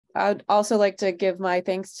I'd also like to give my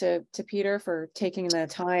thanks to Peter for taking the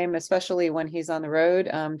time, especially when he's on the road,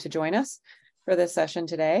 to join us for this session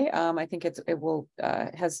today. I think it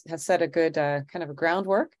has set a good kind of a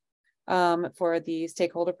groundwork for the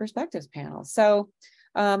Stakeholder Perspectives panel. So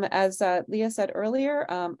as Leah said earlier,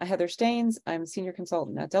 I'm Heather Staines. I'm Senior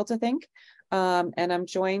Consultant at Delta Think, and I'm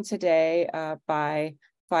joined today by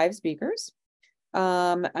 5 speakers.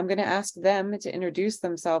 I'm going to ask them to introduce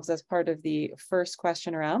themselves as part of the first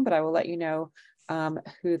question round, but I will let you know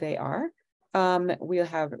who they are. We'll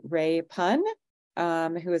have Ray Pun,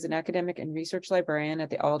 who is an academic and research librarian at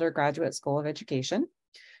the Alder Graduate School of Education.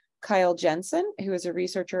 Kyle Jensen, who is a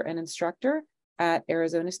researcher and instructor at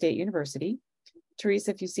Arizona State University.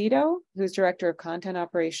 Teresa Fucito, who is Director of Content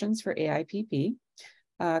Operations for AIPP.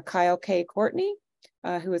 Kyle K. Courtney,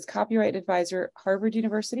 who is Copyright Advisor, Harvard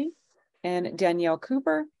University. And Danielle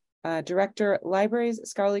Cooper, Director, Libraries,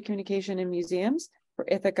 Scholarly Communication and Museums for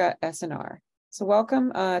Ithaca S&R. So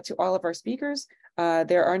welcome to all of our speakers.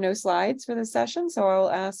 There are no slides for this session, so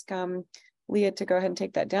I'll ask Leah to go ahead and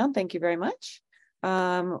take that down. Thank you very much.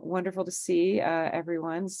 Wonderful to see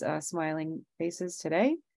everyone's smiling faces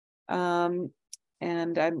today. And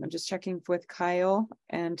I'm just checking with Kyle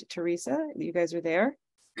and Teresa. You guys are there?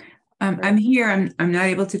 I'm here. I'm not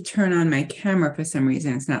able to turn on my camera for some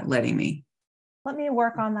reason. It's not letting me. Let me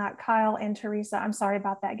work on that, Kyle and Teresa. I'm sorry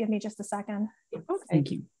about that. Give me just a second. Okay. Thank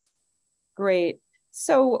you. Great.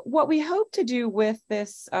 So what we hope to do with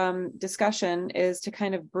this discussion is to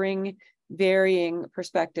kind of bring varying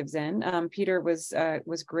perspectives in. Peter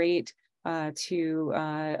was great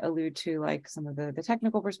to allude to like some of the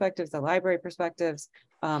technical perspectives, the library perspectives,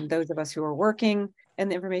 those of us who are working in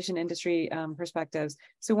the information industry perspectives.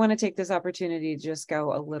 So we want to take this opportunity to just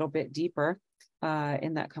go a little bit deeper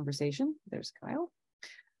in that conversation. There's Kyle.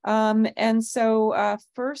 And so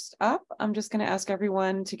first up, I'm just going to ask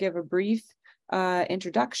everyone to give a brief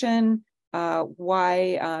introduction,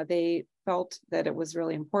 why they felt that it was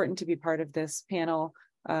really important to be part of this panel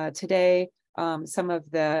today, some of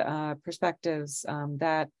the perspectives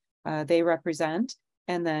that they represent,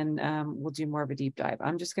 and then we'll do more of a deep dive.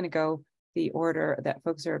 I'm just going to go the order that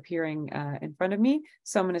folks are appearing in front of me.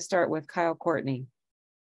 So I'm going to start with Kyle Courtney.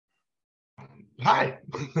 Hi.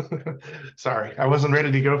 Sorry, I wasn't ready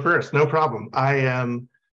to go first. No problem.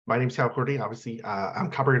 My name is Kyle Courtney. Obviously, I'm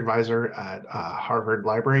copyright advisor at Harvard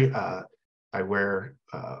Library. I wear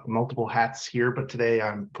multiple hats here, but today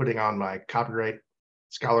I'm putting on my copyright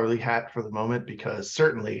scholarly hat for the moment, because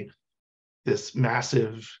certainly this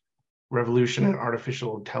massive revolution in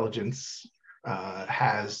artificial intelligence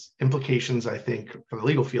has implications, I think, for the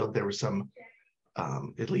legal field. There was some,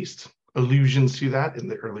 at least, allusions to that in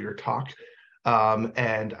the earlier talk.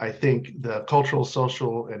 And I think the cultural,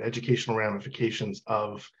 social, and educational ramifications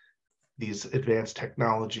of these advanced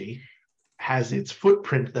technology has its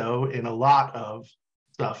footprint, though, in a lot of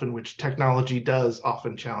stuff in which technology does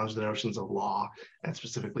often challenge the notions of law and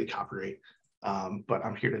specifically copyright. But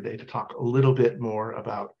I'm here today to talk a little bit more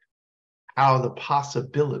about how the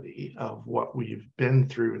possibility of what we've been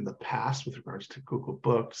through in the past with regards to Google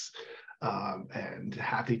Books and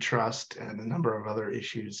HathiTrust and a number of other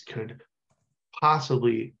issues could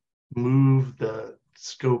possibly move the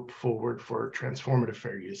scope forward for transformative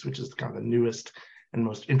fair use, which is kind of the newest and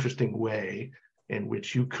most interesting way in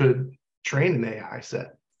which you could train an AI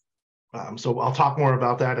set. So I'll talk more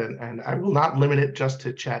about that, and I will not limit it just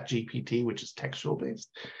to ChatGPT, which is textual based.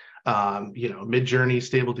 Midjourney,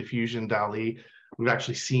 Stable Diffusion, DALL-E. We've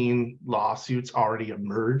actually seen lawsuits already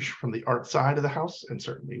emerge from the art side of the house, and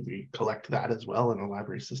certainly we collect that as well in the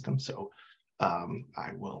library system. So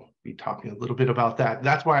I will be talking a little bit about that.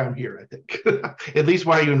 That's why I'm here, I think, at least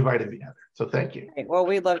why you invited me, Heather. So thank you. Great. Well,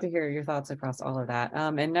 we'd love to hear your thoughts across all of that.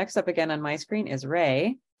 And next up again on my screen is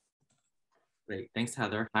Ray. Great. Thanks,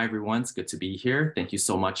 Heather. Hi, everyone. It's good to be here. Thank you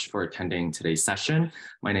so much for attending today's session.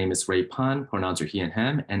 My name is Ray Pun, pronouns are he and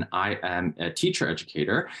him, and I am a teacher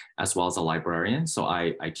educator as well as a librarian. So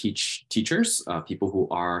I teach teachers, people who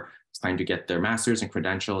are trying to get their master's and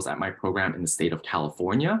credentials at my program in the state of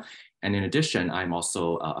California. And in addition, I'm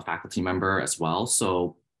also a faculty member as well.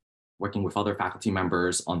 So working with other faculty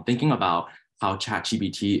members on thinking about how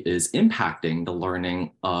ChatGPT is impacting the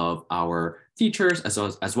learning of our teachers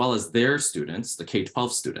as well as their students, the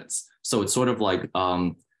K-12 students. So it's sort of like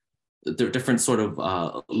there are different sort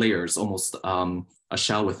of layers, almost a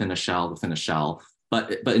shell within a shell within a shell.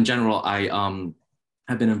 But in general, I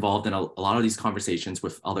have been involved in a lot of these conversations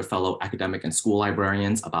with other fellow academic and school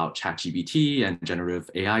librarians about ChatGPT and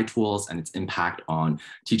generative AI tools and its impact on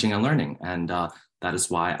teaching and learning. And that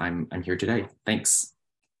is why I'm here today. Thanks.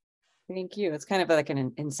 Thank you. It's kind of like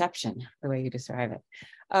an inception, the way you describe it.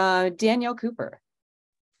 Danielle Cooper.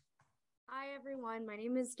 Hi, everyone. My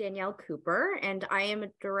name is Danielle Cooper, and I am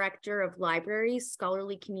a Director of Libraries,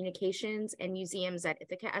 Scholarly Communications, and Museums at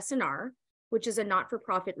Ithaca SNR, which is a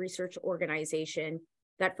not-for-profit research organization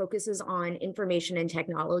that focuses on information and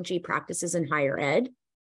technology practices in higher ed.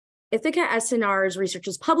 Ithaca SNR's research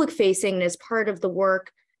is public-facing, and as part of the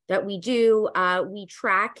work that we do, we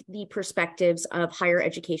track the perspectives of higher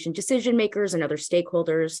education decision makers and other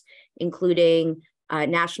stakeholders, including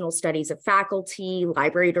national studies of faculty,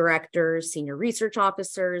 library directors, senior research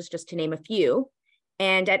officers, just to name a few.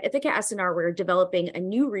 And at Ithaca SNR, we're developing a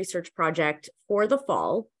new research project for the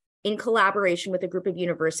fall in collaboration with a group of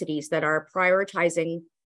universities that are prioritizing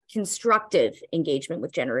constructive engagement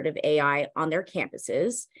with generative AI on their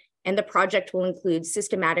campuses. And the project will include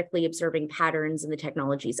systematically observing patterns in the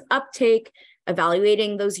technology's uptake,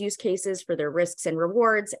 evaluating those use cases for their risks and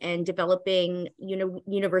rewards, and developing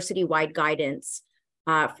university-wide guidance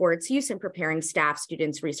for its use in preparing staff,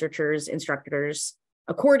 students, researchers, instructors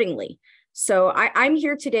accordingly. So I'm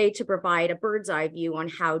here today to provide a bird's eye view on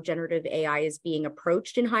how generative AI is being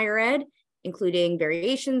approached in higher ed, including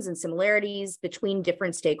variations and similarities between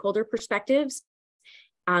different stakeholder perspectives.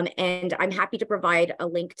 And I'm happy to provide a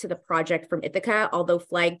link to the project from Ithaca, although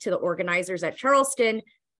flagged to the organizers at Charleston.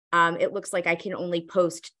 It looks like I can only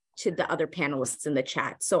post to the other panelists in the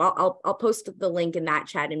chat. So I'll post the link in that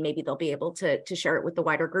chat, and maybe they'll be able to share it with the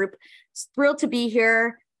wider group. Thrilled to be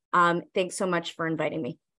here. Thanks so much for inviting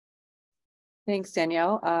me. Thanks,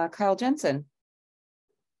 Danielle. Kyle Jensen.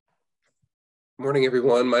 Morning,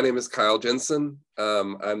 everyone. My name is Kyle Jensen.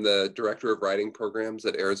 I'm the Director of Writing Programs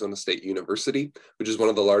at Arizona State University, which is one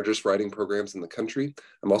of the largest writing programs in the country.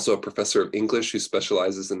 I'm also a professor of English who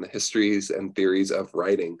specializes in the histories and theories of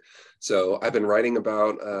writing. So I've been writing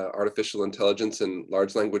about artificial intelligence and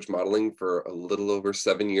large language modeling for a little over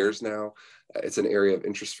 7 years now. It's an area of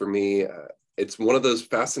interest for me. It's one of those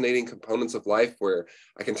fascinating components of life where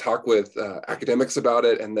I can talk with academics about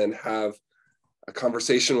it and then have a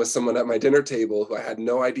conversation with someone at my dinner table who I had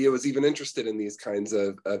no idea was even interested in these kinds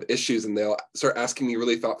of issues, and they'll start asking me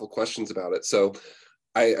really thoughtful questions about it. So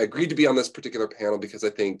I agreed to be on this particular panel because I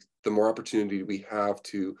think the more opportunity we have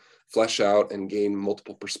to flesh out and gain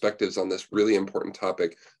multiple perspectives on this really important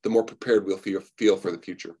topic, the more prepared we'll feel for the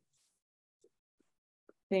future.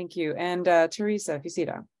 Thank you. And Teresa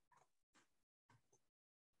Fusita.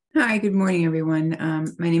 Hi, good morning, everyone.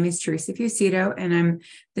 My name is Teresa Fusito, and I'm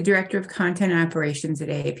the Director of Content Operations at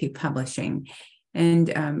AAP Publishing. And,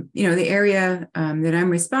 the area that I'm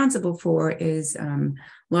responsible for is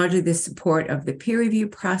largely the support of the peer review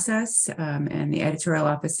process and the editorial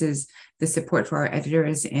offices, the support for our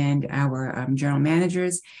editors and our journal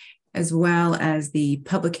managers, as well as the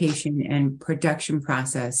publication and production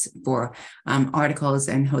process for articles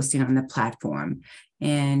and hosting on the platform.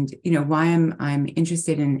 And why I'm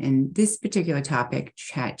interested in this particular topic,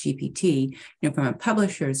 ChatGPT, from a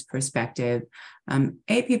publisher's perspective,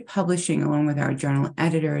 AP Publishing, along with our journal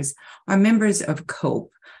editors, are members of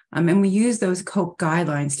COPE. And we use those COPE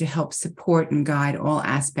guidelines to help support and guide all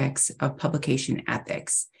aspects of publication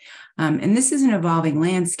ethics. And this is an evolving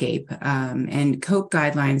landscape, and COPE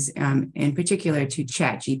guidelines, in particular to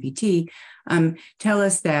ChatGPT, tell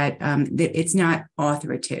us that it's not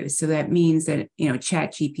authoritative. So that means that,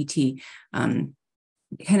 ChatGPT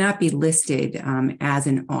cannot be listed as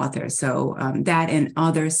an author. So that and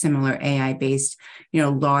other similar AI-based,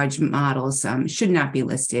 large models should not be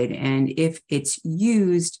listed. And if it's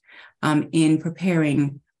used in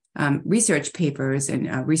preparing research papers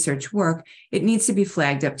and research work, it needs to be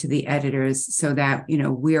flagged up to the editors so that,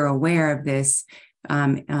 we're aware of this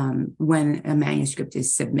when a manuscript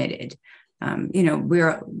is submitted.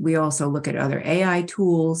 We also look at other AI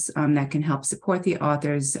tools that can help support the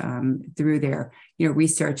authors through their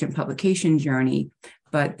research and publication journey.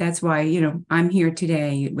 But that's why I'm here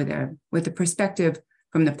today with a perspective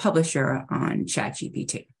from the publisher on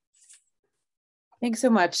ChatGPT. Thanks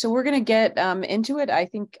so much. So we're going to get into it. I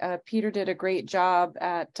think Peter did a great job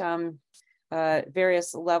at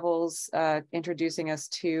various levels introducing us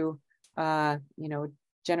to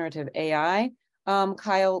generative AI.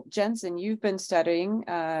 Kyle Jensen, you've been studying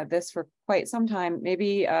this for quite some time.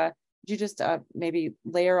 Maybe could you just maybe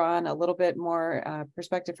layer on a little bit more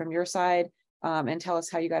perspective from your side and tell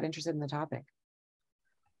us how you got interested in the topic?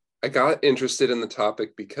 I got interested in the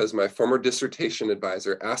topic because my former dissertation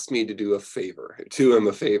advisor asked me to do him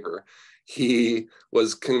a favor. He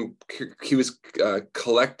was creating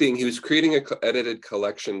an edited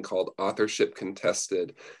collection called Authorship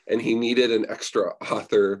Contested, and he needed an extra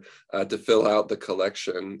author to fill out the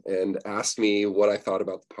collection, and asked me what I thought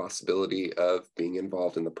about the possibility of being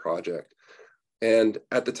involved in the project. And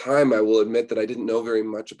at the time, I will admit that I didn't know very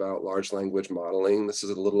much about large language modeling. This is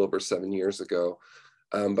a little over 7 years ago.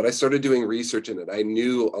 But I started doing research in it. I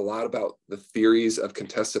knew a lot about the theories of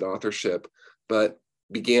contested authorship, but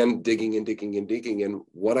began digging and digging and digging. And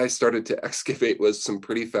what I started to excavate was some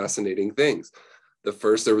pretty fascinating things. The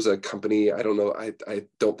first, there was a company, I don't know, I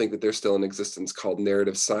don't think that they're still in existence, called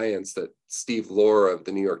Narrative Science, that Steve Lohr of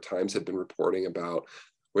the New York Times had been reporting about,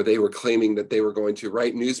 where they were claiming that they were going to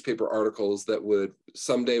write newspaper articles that would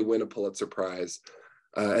someday win a Pulitzer Prize.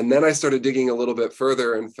 And then I started digging a little bit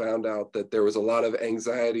further and found out that there was a lot of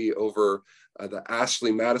anxiety over the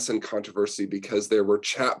Ashley Madison controversy, because there were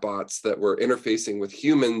chatbots that were interfacing with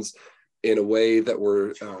humans in a way that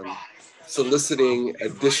were soliciting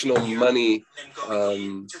additional money.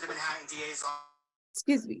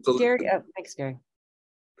 Excuse me, Gary. Thanks, Gary.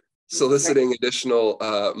 Soliciting additional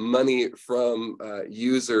money from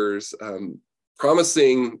users,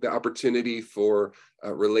 promising the opportunity for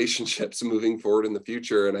relationships moving forward in the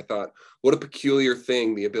future. And I thought, what a peculiar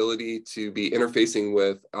thing, the ability to be interfacing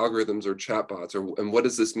with algorithms or chatbots, and what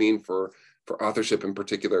does this mean for authorship in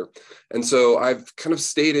particular? And so I've kind of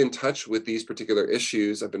stayed in touch with these particular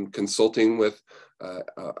issues. I've been consulting with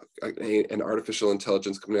an artificial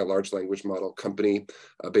intelligence company, a large language model company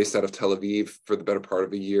based out of Tel Aviv for the better part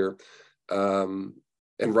of a year.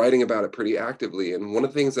 And writing about it pretty actively. And one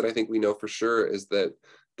of the things that I think we know for sure is that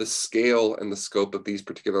the scale and the scope of these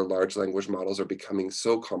particular large language models are becoming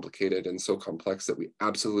so complicated and so complex that we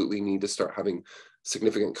absolutely need to start having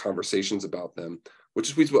significant conversations about them,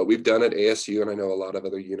 which is what we've done at ASU, and I know a lot of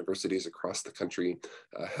other universities across the country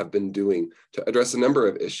have been doing to address a number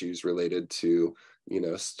of issues related to,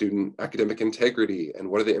 student academic integrity, and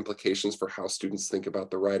what are the implications for how students think about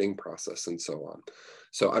the writing process and so on.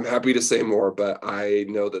 So I'm happy to say more, but I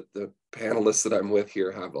know that the panelists that I'm with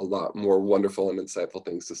here have a lot more wonderful and insightful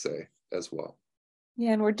things to say as well.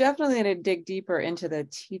 Yeah, and we're definitely going to dig deeper into the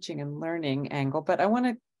teaching and learning angle, but I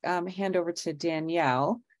want to hand over to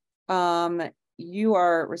Danielle. You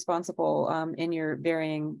are responsible in your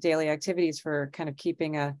varying daily activities for kind of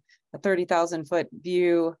keeping a 30,000-foot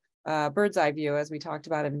view, bird's eye view, as we talked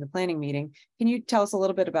about it in the planning meeting. Can you tell us a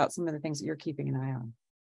little bit about some of the things that you're keeping an eye on?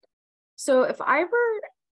 So if I were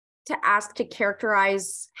to ask to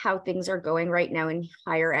characterize how things are going right now in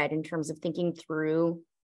higher ed in terms of thinking through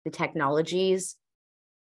the technologies,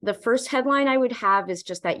 the first headline I would have is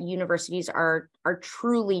just that universities are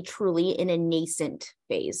truly, truly in a nascent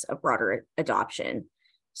phase of broader adoption.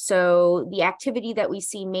 So the activity that we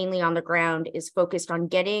see mainly on the ground is focused on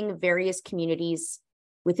getting various communities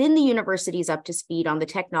within the universities up to speed on the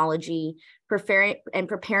technology,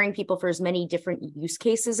 preparing people for as many different use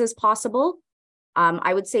cases as possible.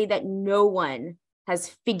 I would say that no one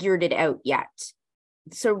has figured it out yet.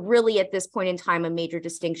 So really at this point in time, a major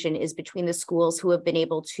distinction is between the schools who have been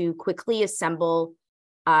able to quickly assemble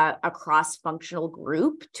a cross-functional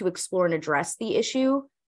group to explore and address the issue,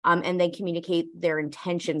 and then communicate their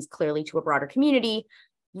intentions clearly to a broader community,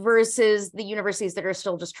 versus the universities that are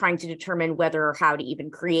still just trying to determine whether or how to even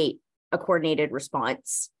create a coordinated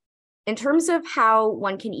response. In terms of how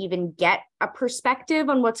one can even get a perspective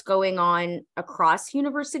on what's going on across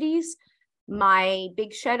universities, my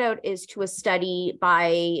big shout out is to a study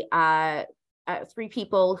by 3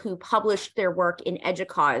 people who published their work in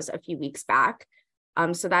EDUCAUSE a few weeks back.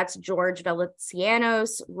 So that's George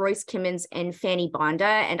Veletsianos, Royce Kimmons, and Fanny Bonda.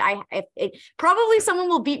 And probably someone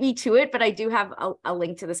will beat me to it, but I do have a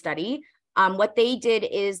link to the study. What they did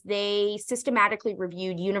is they systematically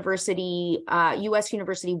reviewed US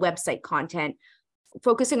university website content,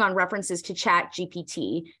 focusing on references to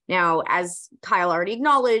ChatGPT. Now, as Kyle already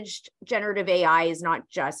acknowledged, generative AI is not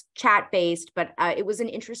just chat-based, but it was an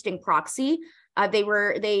interesting proxy. They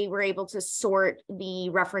were able to sort the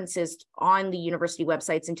references on the university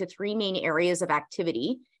websites into 3 main areas of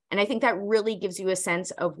activity. And I think that really gives you a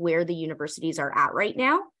sense of where the universities are at right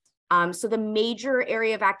now. So the major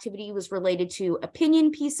area of activity was related to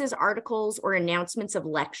opinion pieces, articles, or announcements of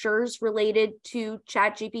lectures related to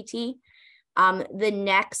ChatGPT. The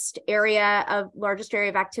next largest area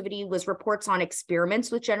of activity was reports on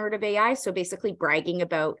experiments with generative AI. So basically bragging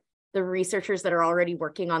about the researchers that are already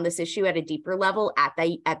working on this issue at a deeper level at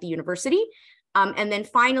the university. And then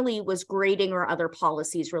finally was grading or other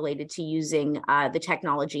policies related to using the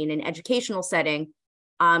technology in an educational setting.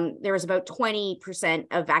 There was about 20%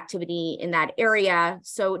 of activity in that area,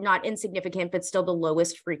 so not insignificant, but still the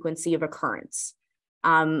lowest frequency of occurrence.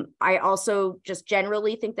 I also just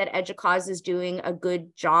generally think that EDUCAUSE is doing a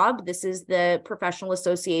good job. This is the Professional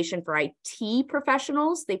Association for IT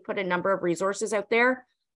Professionals. They put a number of resources out there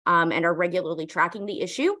and are regularly tracking the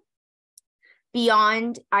issue.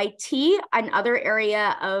 Beyond IT, another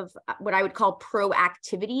area of what I would call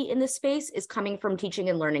proactivity in this space is coming from teaching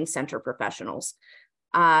and learning center professionals.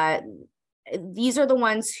 These are the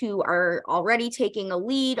ones who are already taking a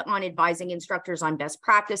lead on advising instructors on best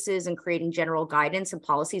practices and creating general guidance and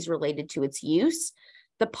policies related to its use.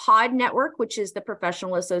 The POD network, which is the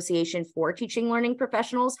Professional Association for Teaching and Learning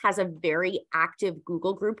Professionals, has a very active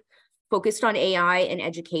Google group focused on AI and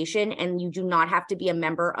education, and you do not have to be a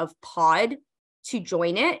member of POD to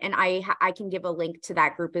join it. And I can give a link to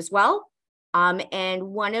that group as well. And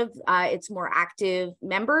one of its more active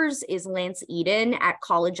members is Lance Eden at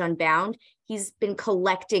College Unbound. He's been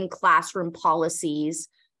collecting classroom policies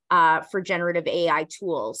for generative AI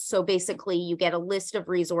tools. So basically you get a list of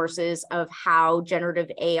resources of how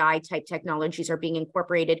generative AI type technologies are being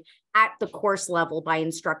incorporated at the course level by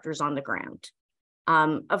instructors on the ground.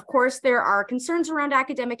 Of course, there are concerns around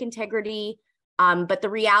academic integrity, but the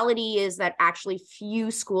reality is that actually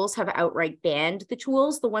few schools have outright banned the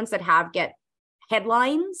tools. The ones that have get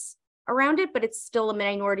headlines around it, but it's still a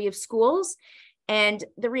minority of schools. And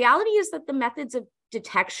the reality is that the methods of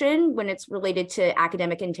detection when it's related to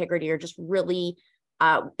academic integrity are just really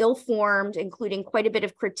ill-formed, including quite a bit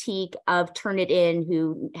of critique of Turnitin,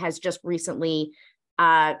 who has just recently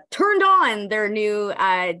turned on their new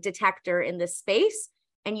detector in this space.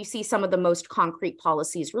 And you see some of the most concrete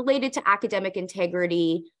policies related to academic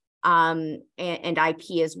integrity and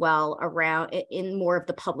IP as well around in more of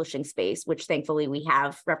the publishing space, which thankfully we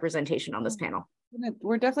have representation on this panel.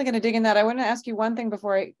 We're definitely going to dig in that. I want to ask you one thing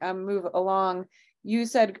before I move along. You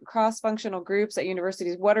said cross-functional groups at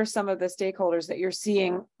universities. What are some of the stakeholders that you're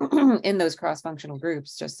seeing in those cross-functional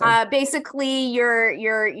groups? Just so. Basically,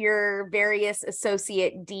 your various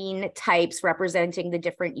associate dean types representing the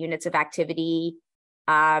different units of activity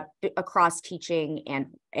across teaching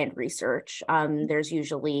and research. There's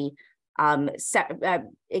usually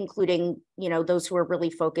including those who are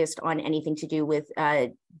really focused on anything to do with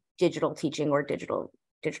digital teaching or digital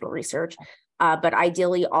research. But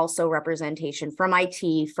ideally also representation from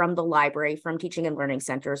IT, from the library, from teaching and learning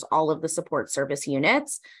centers, all of the support service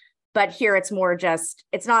units. But here it's more just,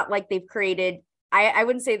 it's not like they've created, I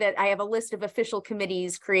wouldn't say that I have a list of official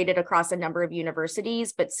committees created across a number of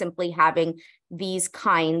universities, but simply having these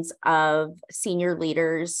kinds of senior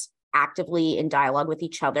leaders actively in dialogue with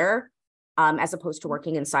each other, as opposed to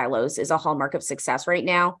working in silos, is a hallmark of success right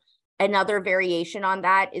now. Another variation on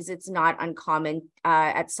that is it's not uncommon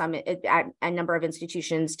at a number of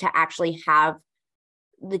institutions to actually have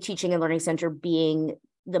the teaching and learning center being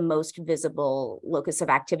the most visible locus of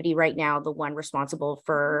activity right now, the one responsible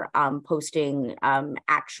for posting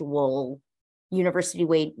actual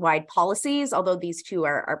university-wide policies, although these two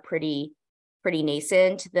are pretty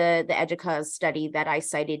nascent. The EDUCA study that I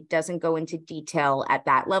cited doesn't go into detail at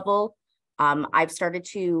that level. I've started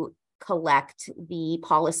to collect the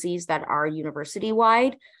policies that are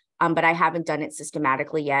university-wide, but I haven't done it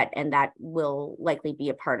systematically yet, and that will likely be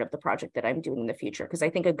a part of the project that I'm doing in the future, because I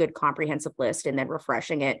think a good comprehensive list and then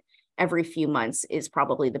refreshing it every few months is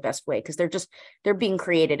probably the best way, because they're being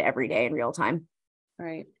created every day in real time.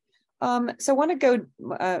 Right. So I want to go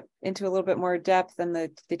into a little bit more depth in the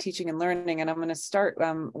teaching and learning, and I'm going to start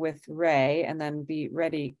with Ray and then be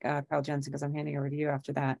ready, Kyle Jensen, because I'm handing over to you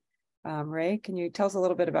after that. Ray, can you tell us a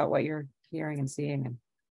little bit about what you're hearing and seeing?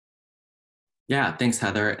 Yeah, thanks,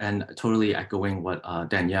 Heather. And totally echoing what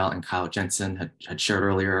Danielle and Kyle Jensen had shared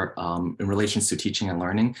earlier in relations to teaching and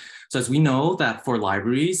learning. So as we know that for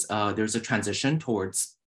libraries, there's a transition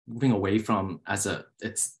towards moving away from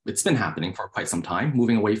it's been happening for quite some time,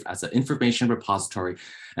 moving away as an information repository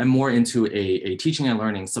and more into a teaching and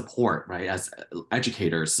learning support, right? As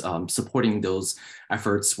educators, supporting those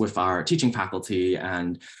efforts with our teaching faculty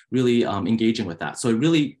and really engaging with that. So it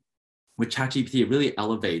really, with ChatGPT, it really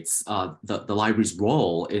elevates the library's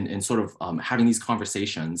role in sort of having these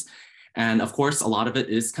conversations. And of course, a lot of it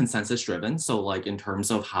is consensus driven. So like in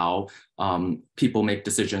terms of how people make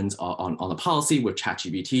decisions on the policy with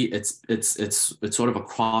ChatGPT, it's sort of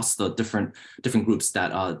across the different groups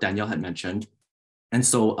that Danielle had mentioned. And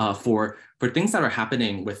so for things that are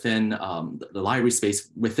happening within the library space,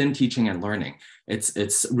 within teaching and learning,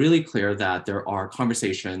 it's really clear that there are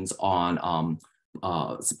conversations on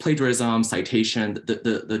plagiarism, citation,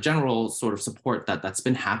 the general sort of support that's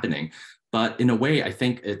been happening. But in a way, I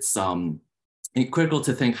think it's critical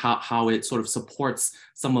to think how it sort of supports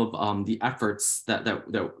some of the efforts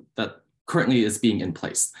that currently is being in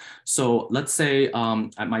place. So let's say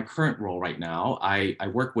at my current role right now, I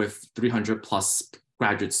work with 300 plus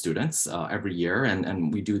graduate students every year,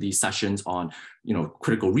 and we do these sessions on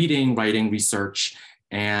critical reading, writing, research,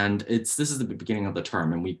 and this is the beginning of the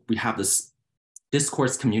term, and we have this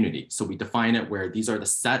discourse community. So we define it where these are the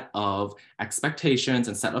set of expectations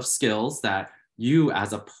and set of skills that you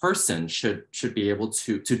as a person should be able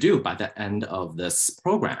to do by the end of this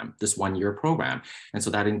program, this 1-year program. And so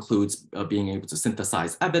that includes being able to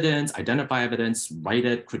synthesize evidence, identify evidence, write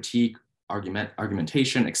it, critique,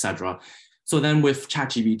 argumentation, etc. So then with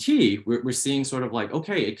ChatGPT, we're seeing sort of like,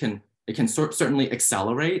 okay, it can certainly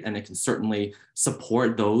accelerate, and it can certainly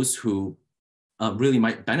support those who really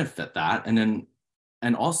might benefit that.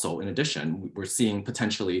 And also, in addition, we're seeing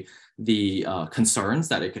potentially the concerns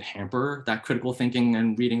that it could hamper that critical thinking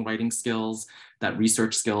and reading, writing skills, that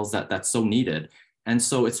research skills that's so needed. And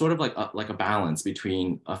so it's sort of like a balance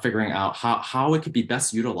between figuring out how it could be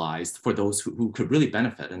best utilized for those who could really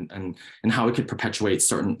benefit, and how it could perpetuate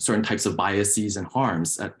certain types of biases and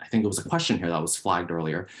harms. I think there was a question here that was flagged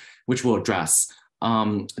earlier, which we'll address.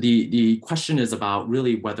 The question is about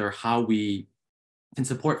really whether how we can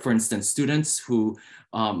support, for instance, students who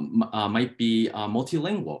might be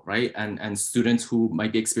multilingual, right? And students who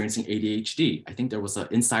might be experiencing ADHD. I think there was an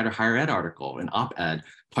Insider Higher Ed article, an op-ed,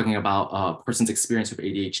 talking about a person's experience with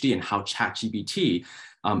ADHD and how ChatGPT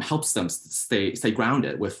helps them stay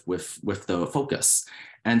grounded with the focus.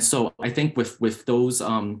 And so I think with those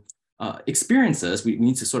experiences, we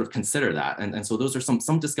need to sort of consider that. And so those are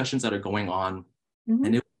some discussions that are going on. Mm-hmm.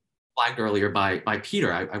 And it flagged earlier by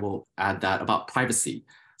Peter, I will add that about privacy.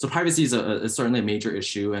 So privacy is certainly a major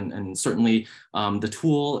issue, and certainly the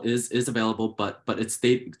tool is available, but it's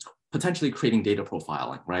potentially creating data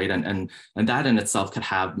profiling, right? And that in itself could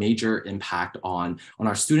have major impact on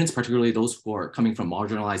our students, particularly those who are coming from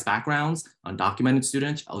marginalized backgrounds, undocumented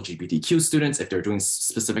students, LGBTQ students, if they're doing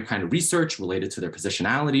specific kind of research related to their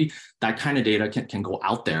positionality, that kind of data can go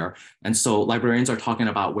out there. And so librarians are talking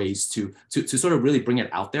about ways to sort of really bring it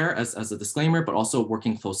out there as a disclaimer, but also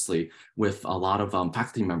working closely with a lot of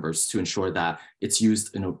faculty members to ensure that it's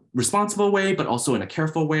used in a responsible way, but also in a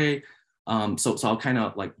careful way. So I'll kind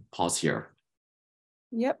of like pause here.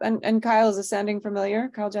 Yep, and Kyle, is this sounding familiar?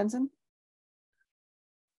 Kyle Jensen?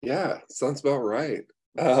 Yeah, sounds about right.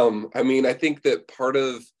 I mean, I think that part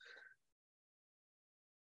of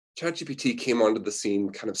ChatGPT came onto the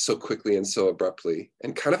scene kind of so quickly and so abruptly,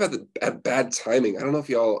 and kind of at bad timing. I don't know if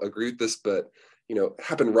y'all agree with this, but it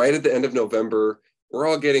happened right at the end of November. We're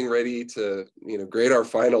all getting ready to grade our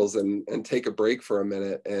finals and take a break for a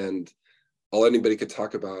minute, and all anybody could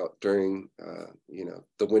talk about during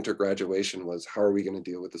the winter graduation was, how are we going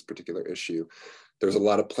to deal with this particular issue? There's a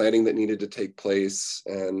lot of planning that needed to take place,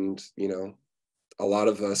 and a lot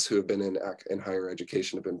of us who have been in higher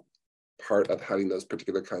education have been part of having those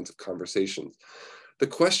particular kinds of conversations. The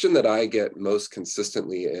question that I get most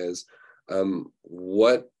consistently is,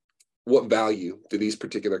 what value do these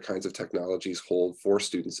particular kinds of technologies hold for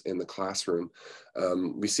students in the classroom?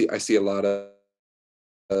 I see a lot of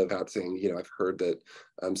saying, I've heard that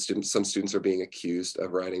some students are being accused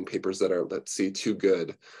of writing papers that are, let's see, too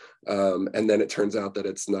good. And then it turns out that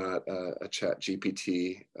it's not a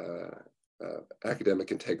ChatGPT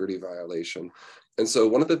academic integrity violation. And so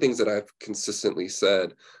one of the things that I've consistently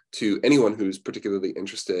said to anyone who's particularly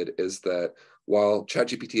interested is that while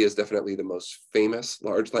ChatGPT is definitely the most famous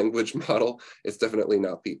large language model, it's definitely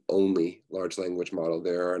not the only large language model.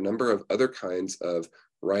 There are a number of other kinds of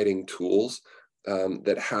writing tools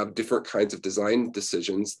that have different kinds of design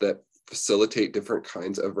decisions that facilitate different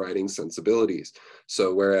kinds of writing sensibilities.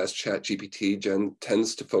 So whereas ChatGPT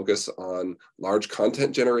tends to focus on large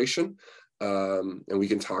content generation, and we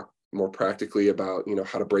can talk more practically about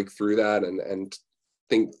how to break through that and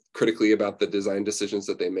think critically about the design decisions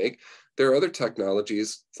that they make. There are other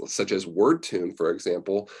technologies such as WordTune, for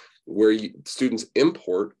example, where students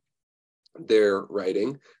import their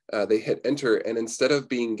writing, they hit enter, and instead of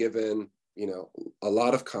being given a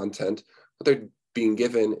lot of content, what they're being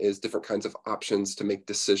given is different kinds of options to make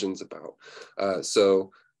decisions about.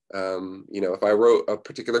 If I wrote a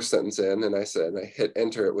particular sentence in and I hit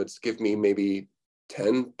enter, it would give me maybe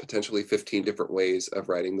 10, potentially 15 different ways of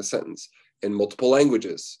writing the sentence in multiple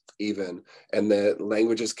languages even. And the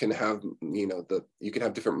languages can have, you can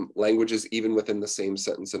have different languages even within the same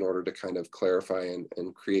sentence in order to kind of clarify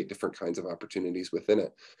and create different kinds of opportunities within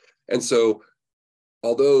it. And so,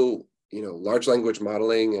 although large language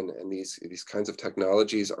modeling and these kinds of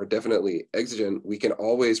technologies are definitely exigent, we can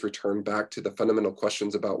always return back to the fundamental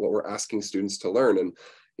questions about what we're asking students to learn.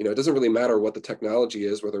 it doesn't really matter what the technology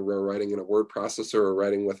is, whether we're writing in a word processor or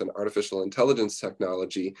writing with an artificial intelligence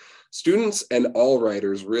technology. Students and all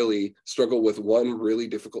writers really struggle with one really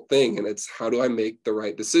difficult thing, and it's how do I make the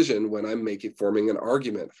right decision when I'm forming an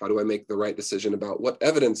argument? How do I make the right decision about what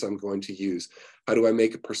evidence I'm going to use? How do I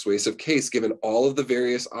make a persuasive case given all of the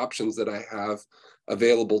various options that I have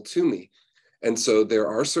available to me? And so there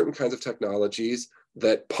are certain kinds of technologies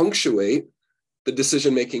that punctuate the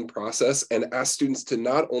decision-making process and ask students to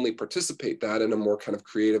not only participate that in a more kind of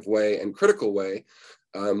creative way and critical way.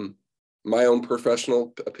 My own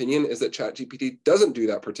professional opinion is that ChatGPT doesn't do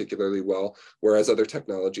that particularly well, whereas other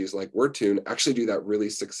technologies like WordTune actually do that really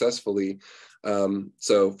successfully.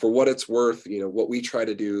 So for what it's worth, what we try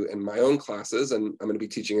to do in my own classes, and I'm going to be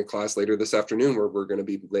teaching a class later this afternoon where we're going to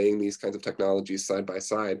be laying these kinds of technologies side by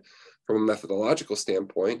side from a methodological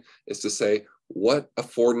standpoint, is to say, what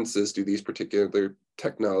affordances do these particular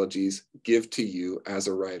technologies give to you as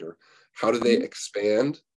a writer? How do they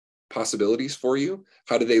expand possibilities for you?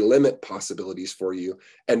 How do they limit possibilities for you?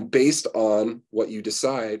 And based on what you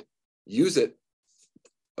decide, use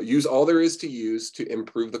all there is to use to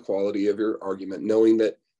improve the quality of your argument, knowing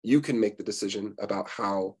that you can make the decision about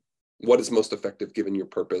what is most effective given your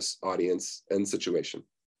purpose, audience, and situation.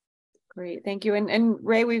 Great, thank you. And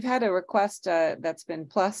Ray, we've had a request that's been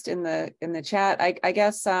plussed in the chat. I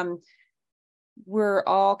guess we're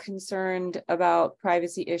all concerned about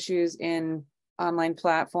privacy issues in online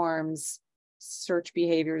platforms, search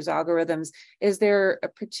behaviors, algorithms. Is there a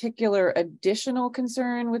particular additional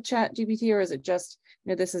concern with ChatGPT, or is it just,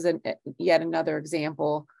 this is yet another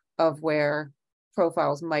example of where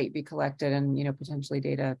profiles might be collected and potentially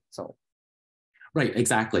data sold? Right,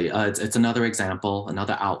 exactly. It's another example,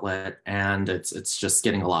 another outlet, and it's just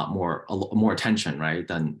getting a lot more attention, right,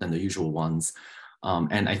 than the usual ones.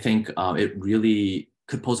 And I think it really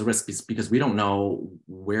could pose a risk because we don't know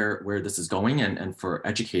where this is going, and for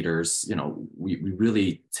educators, we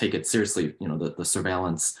really take it seriously, the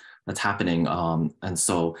surveillance that's happening, and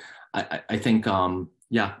so I think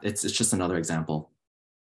yeah, it's just another example.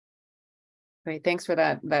 Great, thanks for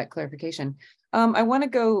that clarification. I want to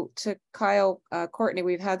go to Kyle Courtney.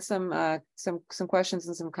 We've had some questions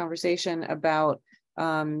and some conversation about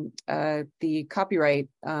the copyright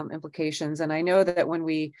implications, and I know that when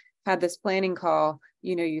we had this planning call,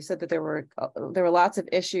 you said that there were lots of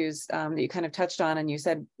issues that you kind of touched on, and you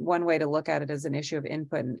said one way to look at it is an issue of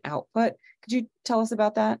input and output. Could you tell us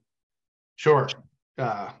about that? Sure.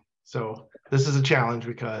 So this is a challenge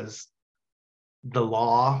because the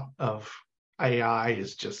law of AI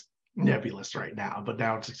is just nebulous right now, but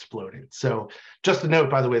now it's exploding. So just a note,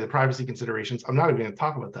 by the way, the privacy considerations, I'm not even going to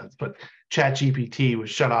talk about that, but ChatGPT was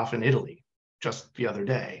shut off in Italy just the other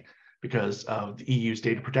day because of the EU's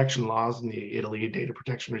data protection laws, and the Italy data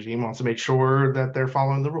protection regime wants to make sure that they're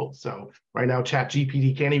following the rules. So right now,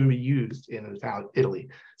 ChatGPT can't even be used in Italy.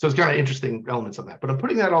 So it's kind of interesting elements of that, but I'm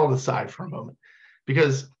putting that all aside for a moment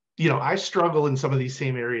because I struggle in some of these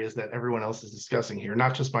same areas that everyone else is discussing here,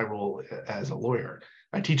 not just my role as a lawyer.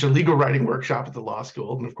 I teach a legal writing workshop at the law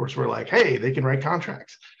school, and of course we're like, hey, they can write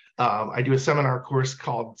contracts. I do a seminar course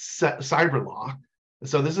called Cyber Law.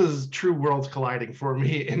 So this is true worlds colliding for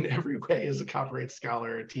me in every way as a copyright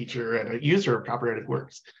scholar, a teacher, and a user of copyrighted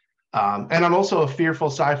works. And I'm also a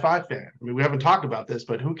fearful sci-fi fan. I mean, we haven't talked about this,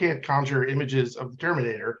 but who can't conjure images of the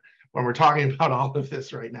Terminator when we're talking about all of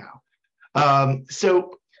this right now?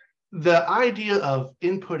 So the idea of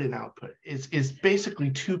input and output is basically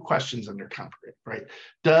two questions under copyright, right?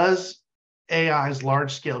 Does AI's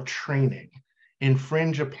large-scale training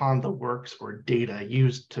infringe upon the works or data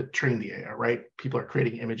used to train the AI, right? People are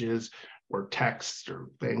creating images or text or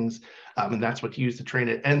things, and that's what's used to train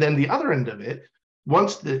it. And then the other end of it,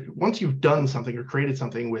 once you've done something or created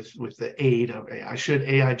something with the aid of AI, should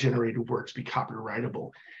AI-generated works be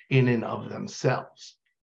copyrightable in and of themselves,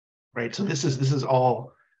 right? So this is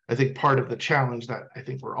all, I think, part of the challenge that I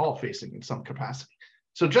think we're all facing in some capacity.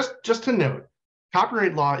 So just to note,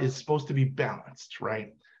 copyright law is supposed to be balanced,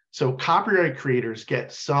 right? So copyright creators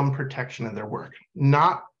get some protection in their work.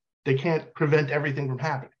 They can't prevent everything from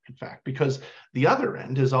happening, in fact, because the other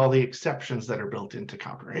end is all the exceptions that are built into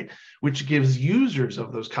copyright, which gives users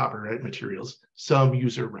of those copyright materials some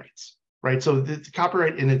user rights, right? So the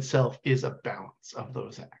copyright in itself is a balance of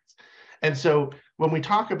those acts. And so when we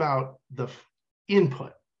talk about the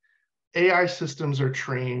input, AI systems are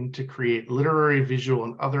trained to create literary, visual,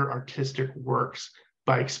 and other artistic works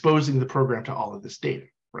by exposing the program to all of this data,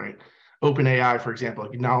 right? OpenAI, for example,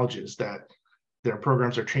 acknowledges that their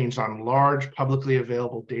programs are trained on large, publicly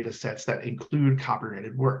available data sets that include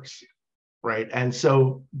copyrighted works, right? And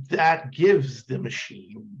so that gives the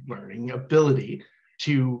machine learning ability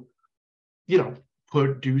to, you know,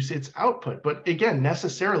 produce its output. But again,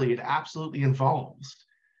 necessarily, it absolutely involves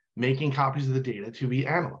making copies of the data to be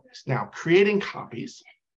analyzed. Now, creating copies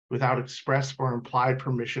without express or implied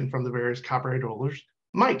permission from the various copyright holders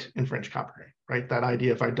might infringe copyright, right? That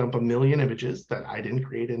idea, if I dump 1 million images that I didn't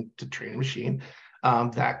create to train a machine,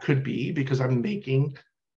 that could be because I'm making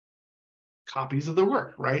copies of the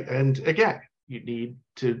work, right? And again, you need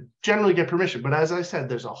to generally get permission. But as I said,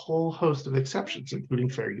 there's a whole host of exceptions, including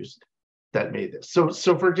fair use, that made this.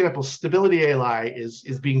 So for example, Stability AI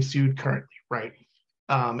is being sued currently, right?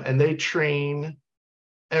 And they train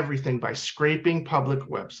everything by scraping public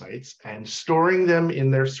websites and storing them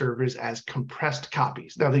in their servers as compressed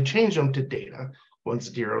copies. Now they change them to data, ones,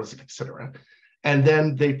 zeros, etc. And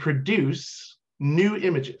then they produce new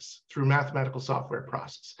images through mathematical software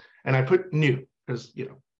process. And I put new because, you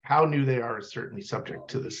know, how new they are is certainly subject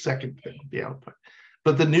to the second thing, the output.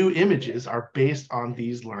 But the new images are based on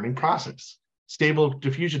these learning process. Stable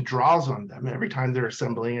Diffusion draws on them every time they're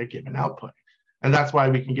assembling a given output. And that's why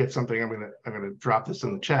we can get something. I'm gonna drop this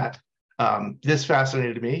in the chat. This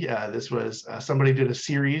fascinated me. This was somebody did a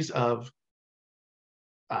series of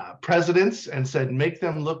presidents and said, make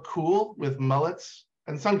them look cool with mullets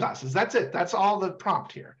and sunglasses. That's it. That's all the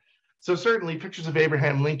prompt here. So certainly pictures of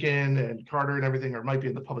Abraham Lincoln and Carter and everything might be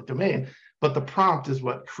in the public domain, but the prompt is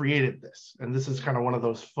what created this. And this is kind of one of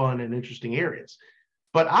those fun and interesting areas.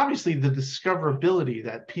 But obviously the discoverability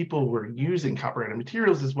that people were using copyrighted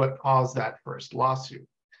materials is what caused that first lawsuit.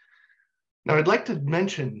 Now, I'd like to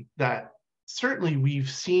mention that certainly we've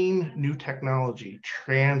seen new technology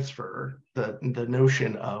transfer the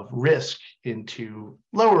notion of risk into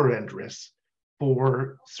lower end risks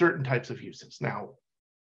for certain types of uses. Now,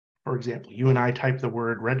 for example, you and I type the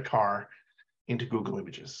word red car into Google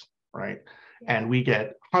Images, right? And we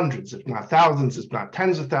get hundreds, if not thousands, if not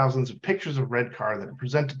tens of thousands of pictures of red car that are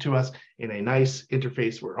presented to us in a nice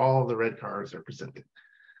interface where all the red cars are presented.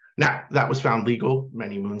 Now, that was found legal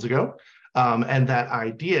many moons ago. And that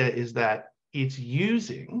idea is that it's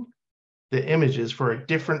using the images for a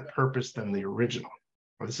different purpose than the original.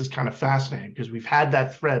 Well, this is kind of fascinating because we've had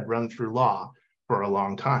that thread run through law for a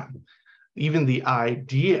long time. Even the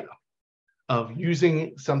idea of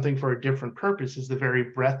using something for a different purpose is the very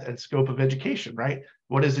breadth and scope of education, right?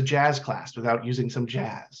 What is a jazz class without using some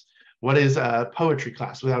jazz? What is a poetry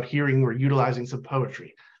class without hearing or utilizing some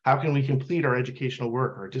poetry? How can we complete our educational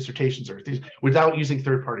work or dissertations or things without using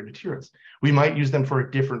third-party materials? We might use them for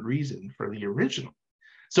a different reason for the original.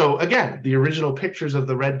 So again, the original pictures of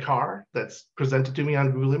the red car that's presented to me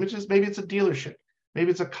on Google Images, maybe it's a dealership,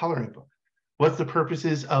 maybe it's a coloring book. What's the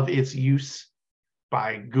purposes of its use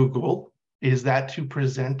by Google? Is that to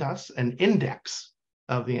present us an index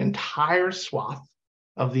of the entire swath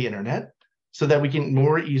of the internet so that we can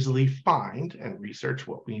more easily find and research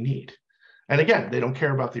what we need. And again, they don't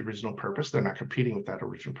care about the original purpose. They're not competing with that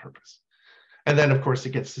original purpose. And then, of course,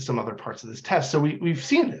 it gets to some other parts of this test. So we've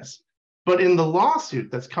seen this. But in the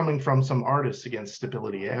lawsuit that's coming from some artists against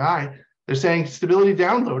Stability AI, they're saying Stability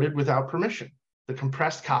downloaded without permission. The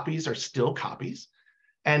compressed copies are still copies.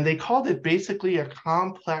 And they called it basically a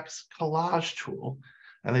complex collage tool.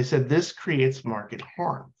 And they said this creates market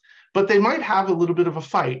harm. But they might have a little bit of a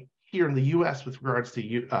fight here in the US with regards to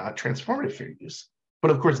transformative fair use.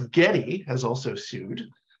 But of course, Getty has also sued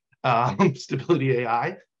Stability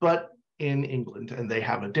AI, but in England, and they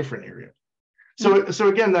have a different area. So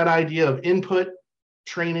again, that idea of input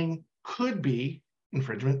training could be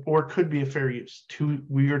infringement or could be a fair use.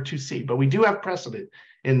 We are to see, but we do have precedent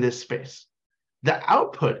in this space. The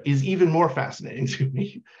output is even more fascinating to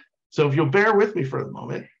me. So if you'll bear with me for a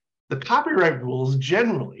moment, the copyright rules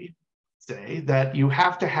generally say that you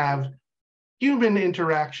have to have human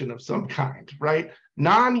interaction of some kind, right?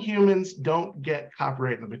 Non-humans don't get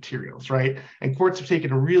copyright in the materials, right? And courts have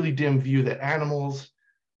taken a really dim view that animals,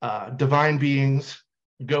 divine beings,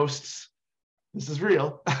 ghosts, this is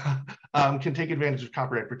real, can take advantage of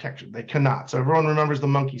copyright protection. They cannot. So everyone remembers the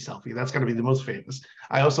monkey selfie. That's going to be the most famous.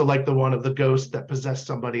 I also like the one of the ghost that possessed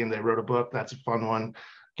somebody and they wrote a book. That's a fun one.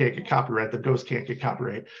 Can't get copyright. The ghost can't get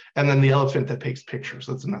copyright. And then the elephant that takes pictures.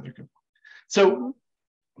 That's another good one. So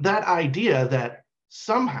that idea that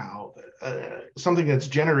somehow something that's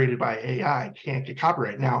generated by AI can't get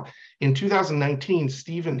copyright. Now, in 2019,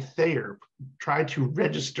 Stephen Thayer tried to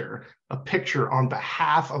register a picture on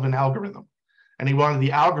behalf of an algorithm. And he wanted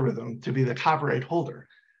the algorithm to be the copyright holder.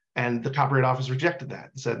 And the Copyright Office rejected that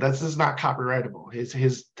and said, this is not copyrightable.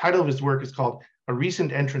 His title of his work is called A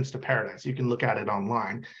Recent Entrance to Paradise. You can look at it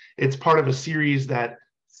online. It's part of a series that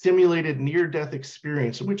simulated near-death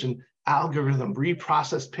experience in which an algorithm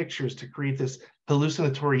reprocessed pictures to create this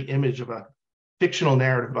hallucinatory image of a fictional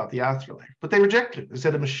narrative about the afterlife, but they rejected it. They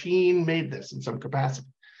said a machine made this in some capacity.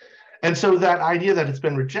 And so that idea that it's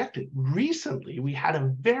been rejected, recently we had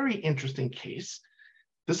a very interesting case.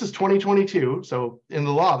 This is 2022, so in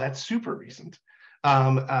the law, that's super recent.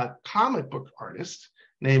 A comic book artist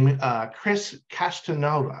named Chris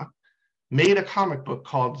Castaneda made a comic book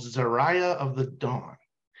called Zaraya of the Dawn,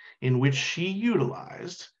 in which she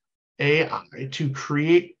utilized AI to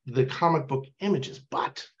create the comic book images,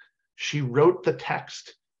 but she wrote the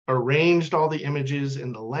text, arranged all the images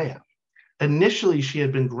in the layout. Initially, she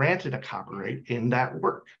had been granted a copyright in that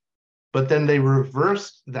work, but then they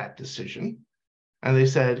reversed that decision and they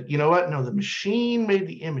said, you know what? No, the machine made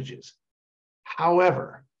the images.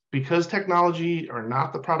 However, because technology are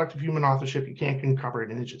not the product of human authorship, you can't get copyright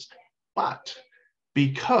images. But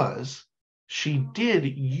because she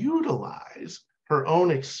did utilize her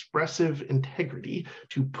own expressive integrity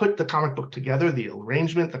to put the comic book together, the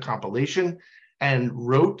arrangement, the compilation, and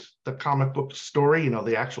wrote the comic book story,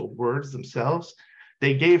 the actual words themselves,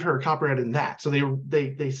 they gave her copyright in that. So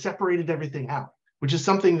they separated everything out, which is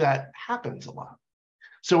something that happens a lot.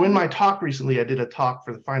 So in my talk recently, I did a talk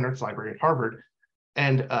for the Fine Arts Library at Harvard,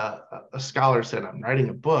 and a scholar said, I'm writing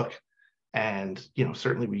a book, and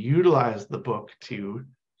certainly we utilized the book to,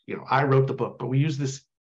 I wrote the book, but we use this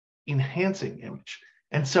enhancing image.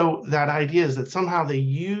 And so that idea is that somehow they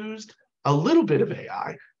used a little bit of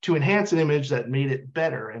AI to enhance an image that made it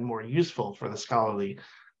better and more useful for the scholarly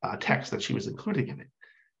text that she was including in it.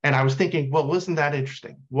 And I was thinking, well, wasn't that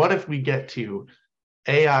interesting? What if we get to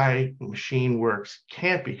AI machine works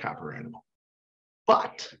can't be copyrightable,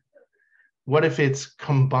 but what if it's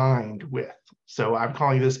combined with? So I'm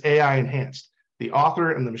calling this AI enhanced. The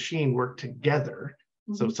author and the machine work together.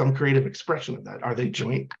 Mm-hmm. So some creative expression of that. Are they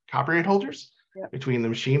joint copyright holders between the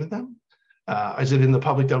machine and them? Is it in the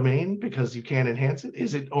public domain because you can't enhance it?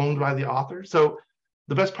 Is it owned by the author? So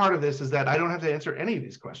the best part of this is that I don't have to answer any of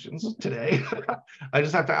these questions today. I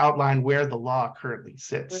just have to outline where the law currently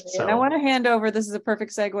sits. So I want to hand over. This is a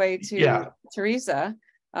perfect segue to Teresa.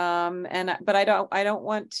 But I don't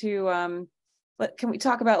want to. Can we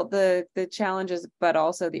talk about the challenges, but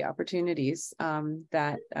also the opportunities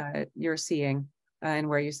that you're seeing and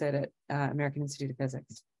where you sit at American Institute of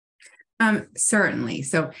Physics? Certainly.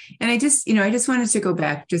 So, and I just wanted to go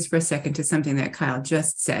back just for a second to something that Kyle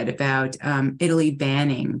just said about Italy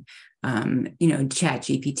banning,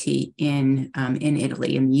 ChatGPT in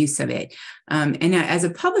Italy and the use of it. And as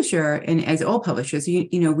a publisher, and as all publishers,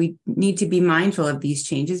 we need to be mindful of these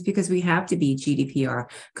changes because we have to be GDPR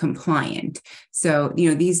compliant. So,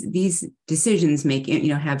 these decisions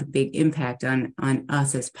have a big impact on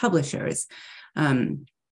us as publishers.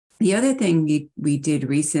 The other thing we did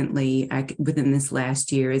recently within this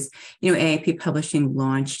last year is, AIP Publishing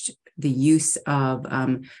launched the use of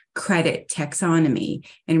credit taxonomy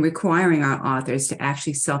and requiring our authors to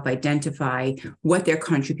actually self-identify what their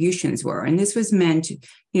contributions were. And this was meant,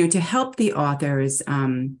 to help the authors,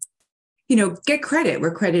 get credit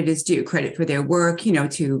where credit is due, credit for their work,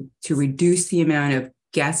 to reduce the amount of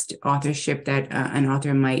guest authorship that an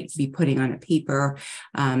author might be putting on a paper,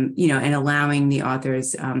 and allowing the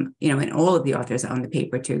authors, and all of the authors on the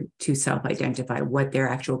paper to self-identify what their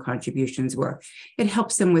actual contributions were. It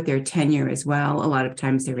helps them with their tenure as well. A lot of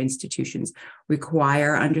times their institutions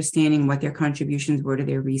require understanding what their contributions were to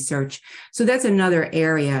their research. So that's another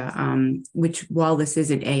area, which while this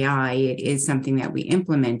isn't AI, it is something that we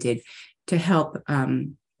implemented to help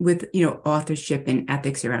with, authorship and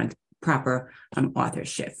ethics around proper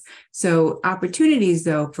authorship. So opportunities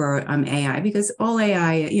though for AI, because all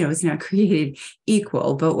AI, is not created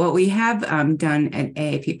equal, but what we have done at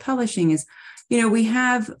AIP Publishing is, we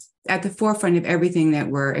have at the forefront of everything that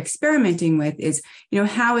we're experimenting with is,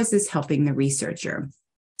 how is this helping the researcher?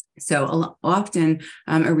 So often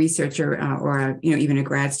a researcher or even a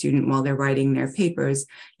grad student, while they're writing their papers,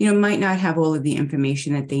 might not have all of the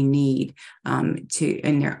information that they need and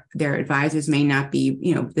their advisors may not be,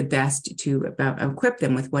 the best to equip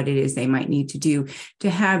them with what it is they might need to do to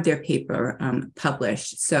have their paper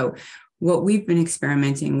published. So what we've been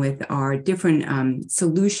experimenting with are different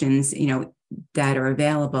solutions, that are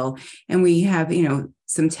available. And we have,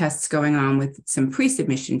 some tests going on with some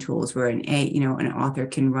pre-submission tools where an author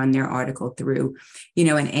can run their article through,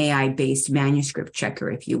 an AI-based manuscript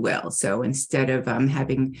checker, if you will. So instead of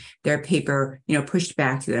having their paper, pushed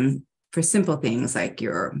back to them for simple things like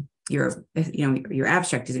your your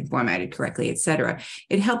abstract isn't formatted correctly, et cetera.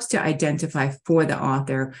 It helps to identify for the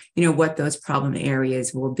author, what those problem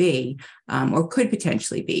areas will be, or could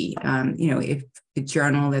potentially be. If the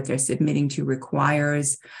journal that they're submitting to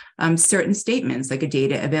requires certain statements, like a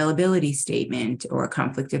data availability statement or a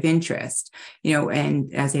conflict of interest,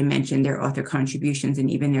 and as I mentioned, their author contributions and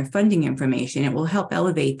even their funding information, it will help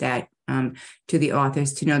elevate that to the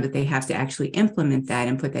authors to know that they have to actually implement that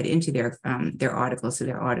and put that into their article, so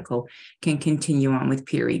their article can continue on with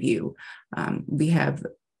peer review. We have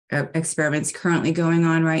experiments currently going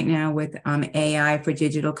on right now with AI for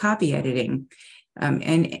digital copy editing.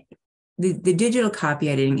 And the digital copy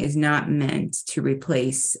editing is not meant to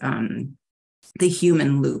replace the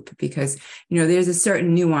human loop, because there's a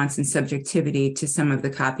certain nuance and subjectivity to some of the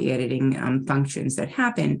copy editing functions that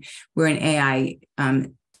happen where an AI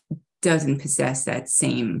doesn't possess that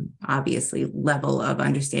same, obviously, level of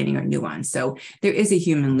understanding or nuance. So there is a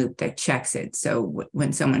human loop that checks it. So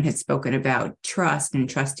when someone had spoken about trust and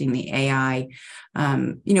trusting the AI,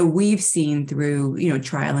 we've seen through,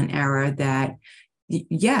 trial and error that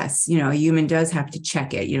yes, a human does have to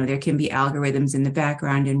check it. There can be algorithms in the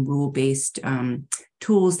background and rule-based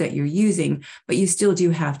tools that you're using, but you still do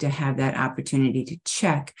have to have that opportunity to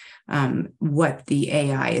check what the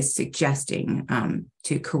AI is suggesting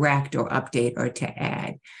to correct or update or to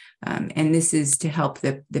add. And this is to help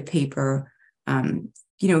the paper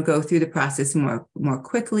go through the process more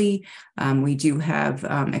quickly. We do have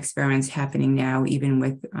experiments happening now, even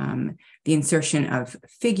with the insertion of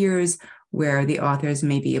figures, where the authors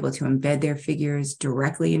may be able to embed their figures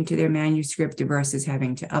directly into their manuscript versus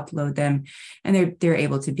having to upload them, and they're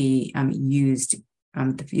able to be used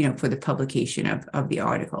for the publication of the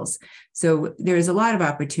articles. So there's a lot of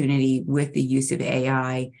opportunity with the use of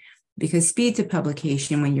AI, because speed to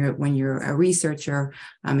publication when you're a researcher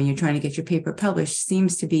and you're trying to get your paper published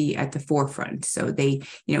seems to be at the forefront. So they,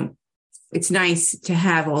 it's nice to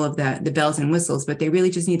have all of the bells and whistles, but they really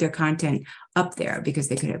just need their content up there, because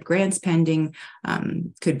they could have grants pending,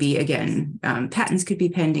 could be, again, patents could be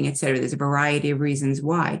pending, et cetera. There's a variety of reasons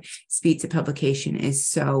why speed to publication is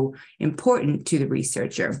so important to the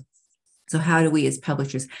researcher. So how do we as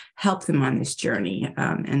publishers help them on this journey?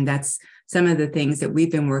 And that's some of the things that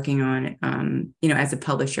we've been working on, as a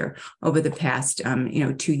publisher over the past,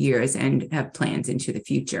 2 years, and have plans into the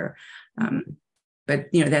future. But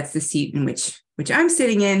that's the seat in which I'm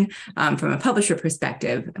sitting in from a publisher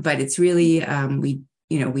perspective. But it's really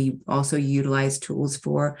we also utilize tools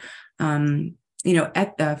for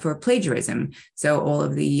for plagiarism. So all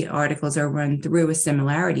of the articles are run through a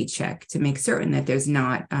similarity check to make certain that there's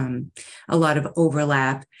not a lot of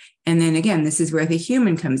overlap. And then again, this is where the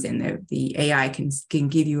human comes in. The AI can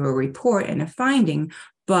give you a report and a finding,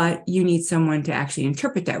 but you need someone to actually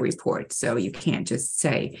interpret that report. So you can't just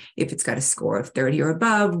say, if it's got a score of 30 or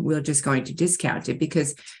above, we're just going to discount it,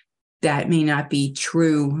 because that may not be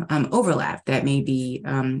true overlap. That may be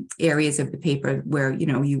areas of the paper where,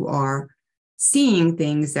 you are seeing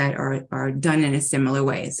things that are done in a similar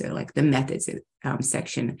way. So like the methods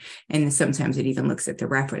section, and sometimes it even looks at the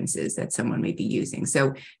references that someone may be using.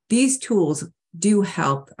 So these tools do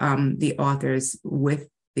help the authors with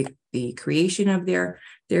the creation of their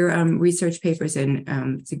research papers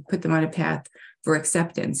and to put them on a path for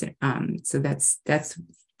acceptance. So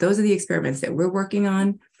those are the experiments that we're working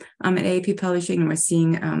on at AAP Publishing, and we're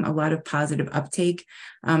seeing a lot of positive uptake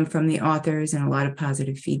from the authors and a lot of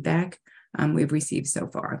positive feedback we've received so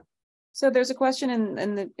far. So there's a question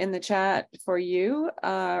in the chat for you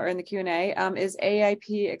or in the Q&A. Is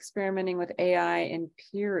AIP experimenting with AI in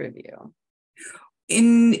peer review?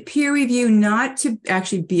 In peer review, not to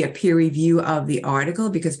actually be a peer review of the article,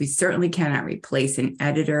 because we certainly cannot replace an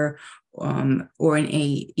editor or an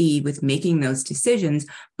AE with making those decisions,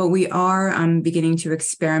 but we are beginning to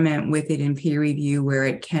experiment with it in peer review, where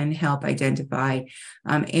it can help identify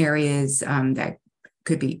areas that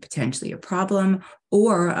could be potentially a problem,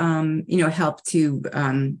 or help to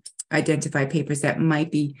identify papers that might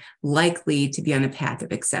be likely to be on the path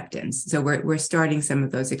of acceptance. So we're starting some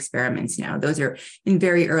of those experiments now. Those are in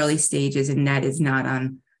very early stages, and that is not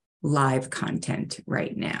on live content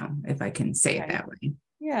right now, if I can say it that way.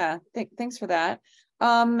 Yeah, thanks for that.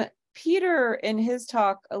 Peter, in his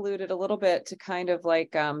talk, alluded a little bit to kind of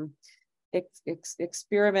like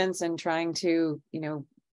experiments and trying to,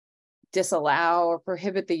 disallow or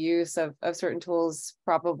prohibit the use of certain tools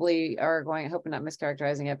probably are going, I hope I'm not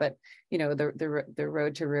mischaracterizing it, but the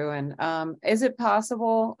road to ruin. Is it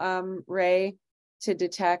possible, Ray, to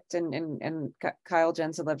detect, and Kyle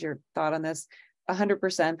Jensen, loved your thought on this,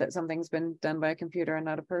 100% that something's been done by a computer and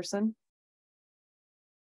not a person?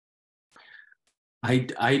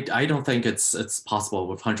 I don't think it's possible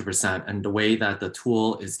with 100%. And the way that the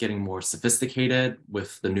tool is getting more sophisticated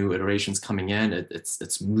with the new iterations coming in,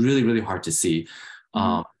 it's really, really hard to see.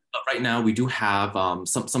 But right now we do have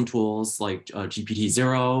some tools like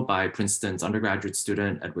GPT-0 by Princeton's undergraduate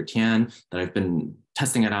student Edward Tian that I've been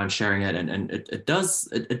testing it out and sharing it, and it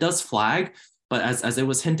does flag. But as it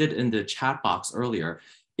was hinted in the chat box earlier,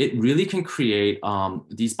 it really can create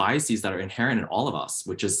these biases that are inherent in all of us,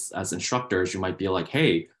 which is, as instructors, you might be like,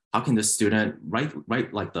 hey, how can this student write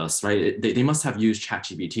like this, right? They must have used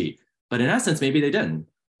ChatGPT, but in essence, maybe they didn't,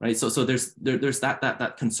 right? So there's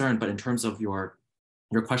that concern. But in terms of your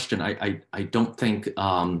question, I don't think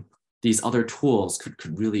these other tools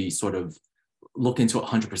could really sort of look into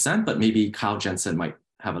 100%, but maybe Kyle Jensen might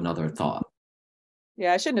have another thought.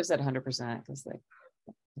 Yeah, I shouldn't have said 100% because like.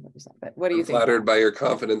 But what do you think? Flattered by your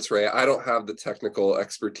confidence, Ray. I don't have the technical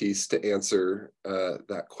expertise to answer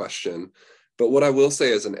that question. But what I will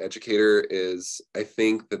say as an educator is I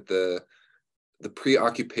think that the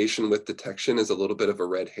preoccupation with detection is a little bit of a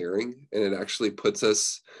red herring, and it actually puts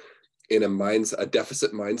us in a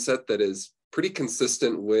deficit mindset that is pretty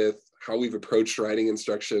consistent with how we've approached writing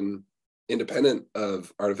instruction independent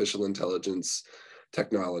of artificial intelligence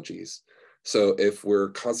technologies. So if we're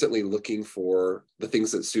constantly looking for the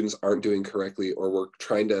things that students aren't doing correctly, or we're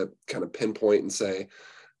trying to kind of pinpoint and say,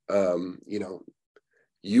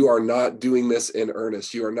 you are not doing this in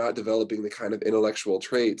earnest, you are not developing the kind of intellectual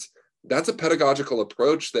traits, that's a pedagogical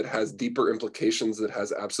approach that has deeper implications that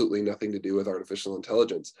has absolutely nothing to do with artificial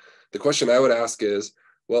intelligence. The question I would ask is,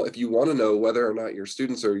 well, if you want to know whether or not your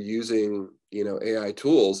students are using, AI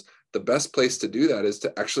tools, the best place to do that is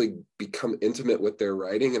to actually become intimate with their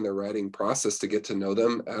writing and their writing process, to get to know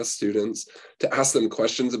them as students, to ask them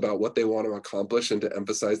questions about what they want to accomplish, and to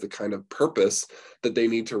emphasize the kind of purpose that they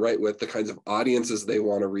need to write with, the kinds of audiences they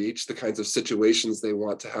want to reach, the kinds of situations they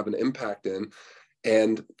want to have an impact in.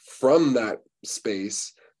 And from that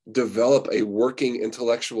space, develop a working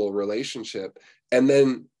intellectual relationship, and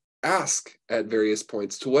then ask at various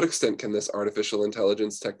points, to what extent can this artificial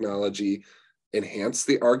intelligence technology enhance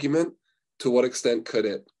the argument? To what extent could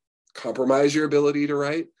it compromise your ability to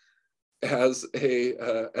write as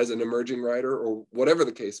an emerging writer, or whatever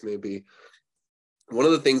the case may be? One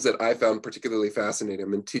of the things that I found particularly fascinating,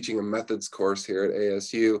 I'm teaching a methods course here at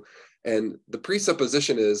ASU, and the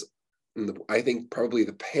presupposition is, I think probably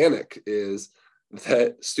the panic is,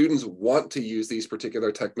 that students want to use these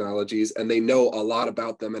particular technologies and they know a lot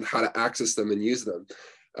about them and how to access them and use them.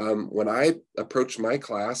 When I approach my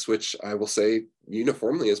class, which I will say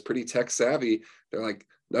uniformly is pretty tech savvy, they're like,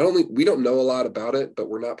 not only we don't know a lot about it, but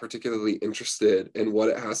we're not particularly interested in what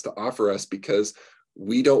it has to offer us, because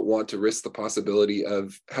we don't want to risk the possibility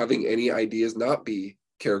of having any ideas not be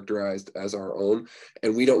characterized as our own.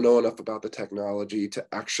 And we don't know enough about the technology to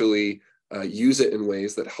actually use it in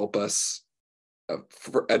ways that help us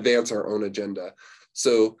advance our own agenda.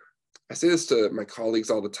 So I say this to my colleagues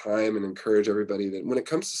all the time and encourage everybody that when it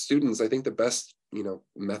comes to students, I think the best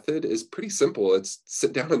method is pretty simple. It's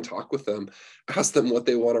sit down and talk with them, ask them what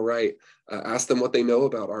they want to write, ask them what they know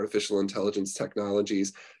about artificial intelligence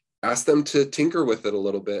technologies, ask them to tinker with it a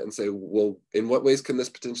little bit and say, well, in what ways can this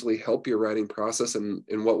potentially help your writing process, and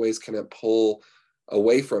in what ways can it pull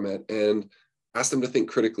away from it? And ask them to think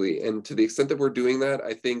critically. And to the extent that we're doing that,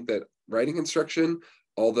 I think that writing instruction,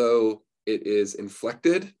 although it is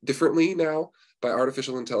inflected differently now by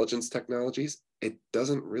artificial intelligence technologies, it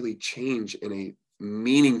doesn't really change in a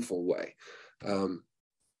meaningful way,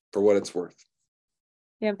 for what it's worth.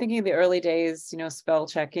 Yeah, I'm thinking of the early days, spell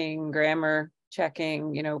checking, grammar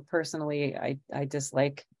checking. Personally, I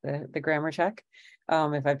dislike the grammar check.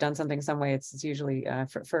 If I've done something some way, it's usually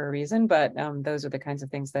for a reason, but those are the kinds of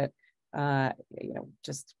things that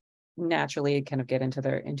just naturally kind of get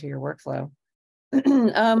into your workflow.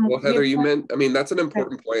 Well, Heather, that's an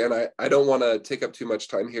important point, and I don't want to take up too much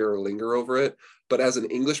time here or linger over it, but as an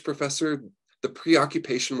English professor, the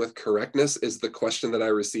preoccupation with correctness is the question that I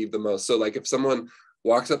receive the most. So like if someone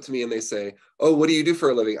walks up to me and they say, oh, what do you do for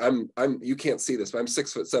a living? You can't see this, but I'm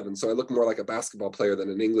 6'7", so I look more like a basketball player than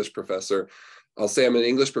an English professor. I'll say I'm an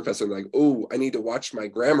English professor, and like, oh, I need to watch my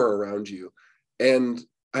grammar around you. And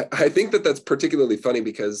I think that that's particularly funny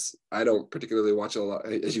because I don't particularly watch a lot,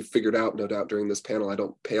 as you figured out, no doubt, during this panel. I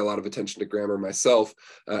don't pay a lot of attention to grammar myself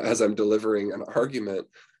as I'm delivering an argument.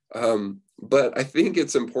 But I think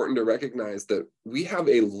it's important to recognize that we have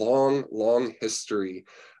a long, long history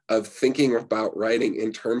of thinking about writing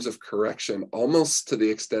in terms of correction, almost to the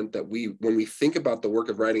extent that when we think about the work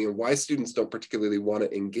of writing and why students don't particularly want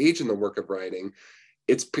to engage in the work of writing,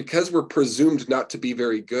 it's because we're presumed not to be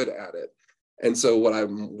very good at it. And so what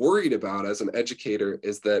I'm worried about as an educator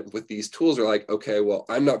is that with these tools are like, okay, well,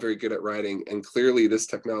 I'm not very good at writing, and clearly this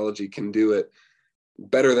technology can do it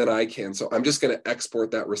better than I can. So I'm just going to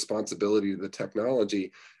export that responsibility to the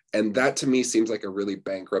technology. And that to me seems like a really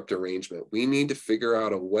bankrupt arrangement. We need to figure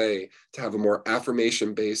out a way to have a more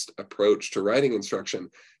affirmation-based approach to writing instruction.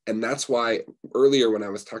 And that's why earlier when I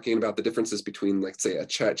was talking about the differences between, like, say, a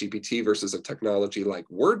ChatGPT versus a technology like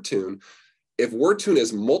WordTune, if WordTune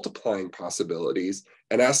is multiplying possibilities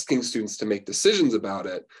and asking students to make decisions about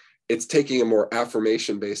it, it's taking a more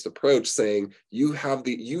affirmation-based approach, saying you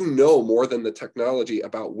know more than the technology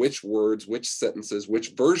about which words, which sentences, which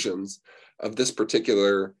versions of this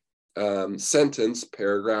particular sentence,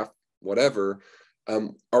 paragraph, whatever,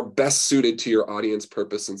 are best suited to your audience,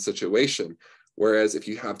 purpose, and situation. Whereas if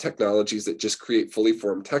you have technologies that just create fully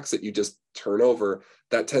formed text that you just turn over,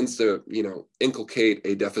 that tends to, inculcate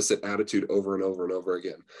a deficit attitude over and over and over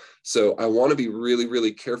again. So I want to be really,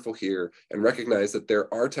 really careful here and recognize that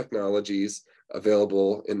there are technologies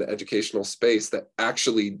available in the educational space that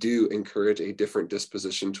actually do encourage a different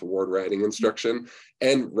disposition toward writing instruction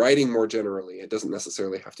and writing more generally. It doesn't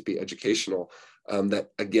necessarily have to be educational. That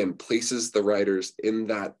again places the writers in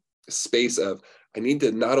that space of, I need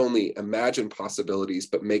to not only imagine possibilities,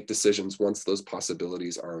 but make decisions once those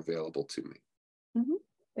possibilities are available to me. Mm-hmm.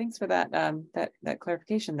 Thanks for that that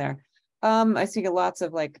clarification there. I see lots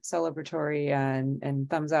of like celebratory and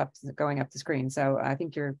thumbs up going up the screen. So I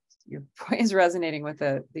think your point is resonating with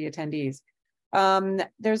the attendees.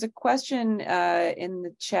 There's a question in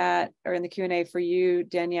the chat or in the Q&A for you,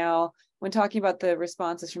 Danielle, when talking about the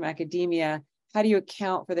responses from academia. How do you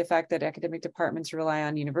account for the fact that academic departments rely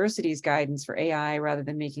on universities' guidance for AI rather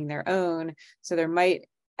than making their own? So there might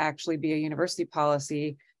actually be a university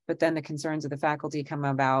policy, but then the concerns of the faculty come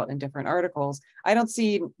about in different articles. I don't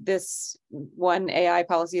see this one AI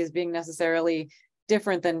policy as being necessarily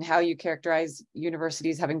different than how you characterize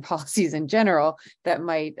universities having policies in general that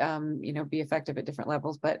might be effective at different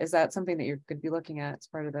levels. But is that something that you're going to be looking at as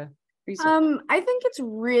part of the research? I think it's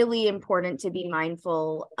really important to be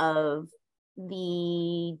mindful of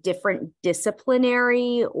the different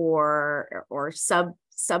disciplinary or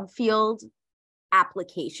subfield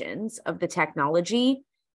applications of the technology,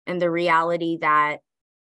 and the reality that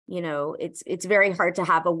it's very hard to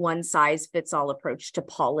have a one size fits all approach to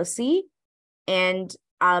policy. And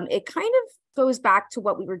it kind of goes back to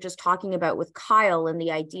what we were just talking about with Kyle, and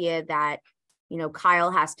the idea that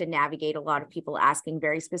Kyle has to navigate a lot of people asking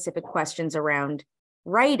very specific questions around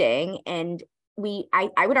writing, and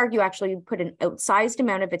I would argue actually put an outsized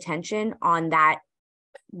amount of attention on that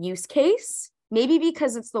use case, maybe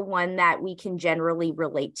because it's the one that we can generally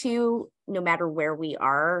relate to no matter where we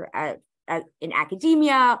are in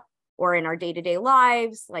academia or in our day-to-day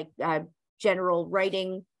lives. Like general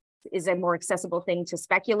writing is a more accessible thing to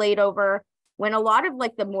speculate over, when a lot of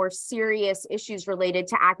like the more serious issues related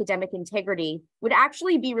to academic integrity would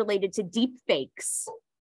actually be related to deep fakes,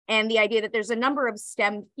 and the idea that there's a number of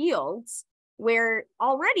STEM fields where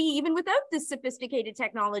already, even without this sophisticated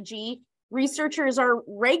technology, researchers are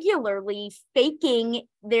regularly faking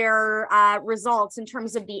their results in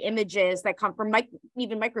terms of the images that come from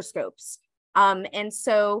even microscopes. And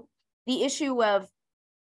so the issue of,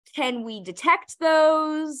 can we detect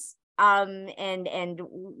those, and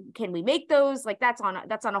can we make those, like that's on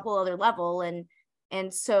a whole other level.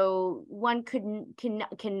 And so one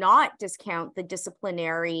cannot discount the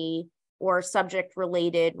disciplinary or subject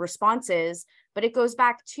related responses, but it goes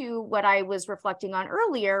back to what I was reflecting on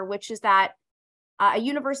earlier, which is that a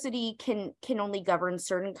university can only govern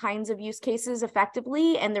certain kinds of use cases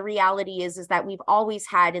effectively. And the reality is that we've always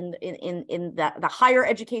had in the higher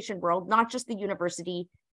education world, not just the university,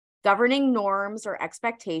 governing norms or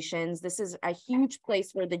expectations. This is a huge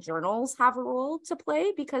place where the journals have a role to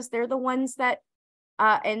play, because they're the ones that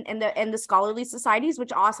and the scholarly societies,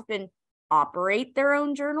 which often operate their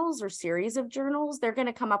own journals or series of journals, they're going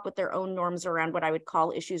to come up with their own norms around what I would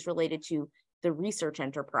call issues related to the research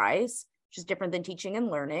enterprise, which is different than teaching and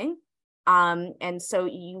learning. And so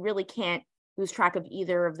you really can't lose track of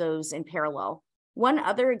either of those in parallel. One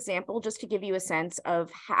other example, just to give you a sense of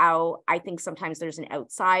how I think sometimes there's an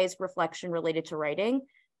outsized reflection related to writing.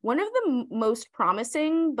 One of the most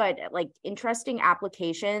promising but like interesting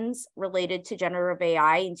applications related to generative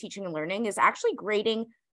AI in teaching and learning is actually grading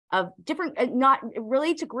of different, not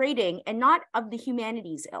related to grading and not of the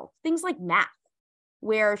humanities ilk, things like math,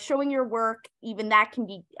 where showing your work, even that can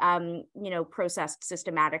be, processed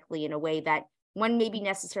systematically in a way that one maybe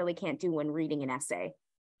necessarily can't do when reading an essay.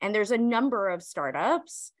 And there's a number of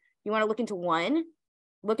startups. You want to look into one,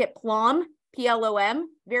 look at Plum. PLOM,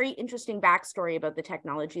 very interesting backstory about the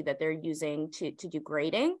technology that they're using to do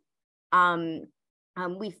grading.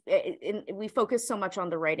 We focus so much on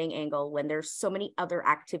the writing angle when there's so many other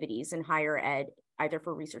activities in higher ed, either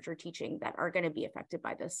for research or teaching, that are going to be affected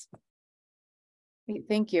by this.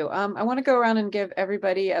 Thank you. I want to go around and give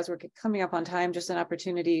everybody, as we're coming up on time, just an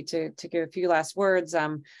opportunity to give a few last words.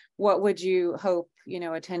 What would you hope,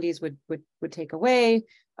 attendees would take away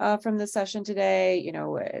from this session today?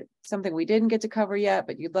 Something we didn't get to cover yet,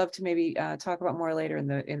 but you'd love to maybe talk about more later in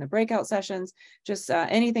the breakout sessions. Just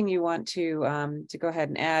anything you want to go ahead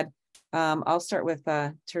and add. I'll start with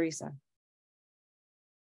Teresa.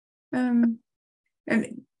 And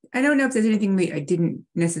I don't know if there's anything I didn't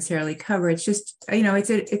necessarily cover. It's just,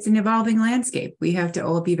 it's an evolving landscape. We have to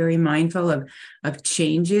all be very mindful of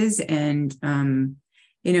changes and,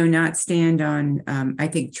 not stand on, I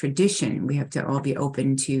think, tradition. We have to all be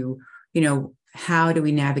open to, how do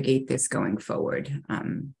we navigate this going forward?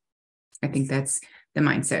 I think that's the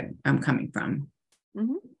mindset I'm coming from.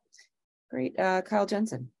 Mm-hmm. Great. Kyle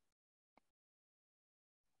Jensen.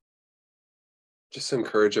 Just to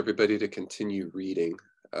encourage everybody to continue reading.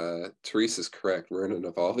 Teresa's correct. We're in an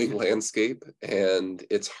evolving landscape, and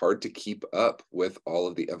it's hard to keep up with all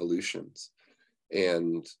of the evolutions.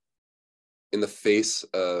 And in the face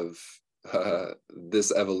of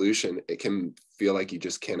this evolution, it can feel like you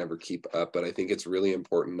just can't ever keep up. But I think it's really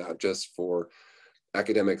important, not just for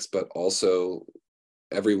academics, but also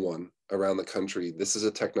everyone around the country. This is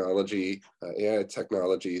a technology, AI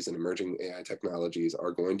technologies and emerging AI technologies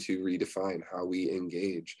are going to redefine how we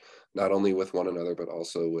engage, not only with one another, but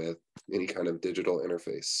also with any kind of digital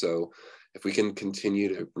interface. So if we can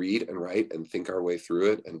continue to read and write and think our way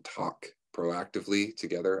through it and talk proactively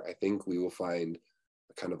together, I think we will find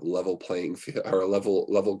a kind of level playing field or a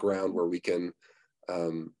level ground where we can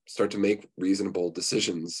start to make reasonable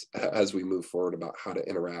decisions as we move forward about how to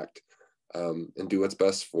interact and do what's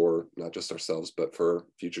best for not just ourselves, but for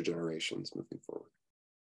future generations moving forward.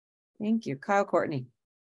 Thank you. Kyle Courtney.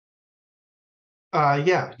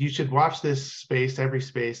 Yeah, you should watch this space, every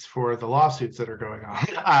space, for the lawsuits that are going on.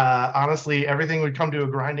 Honestly, everything would come to a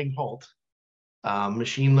grinding halt.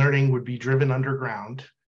 Machine learning would be driven underground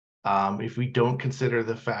if we don't consider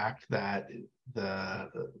the fact that the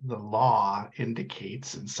law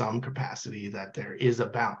indicates in some capacity that there is a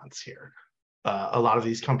balance here. A lot of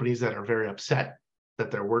these companies that are very upset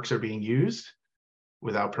that their works are being used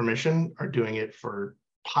without permission are doing it for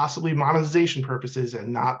possibly monetization purposes,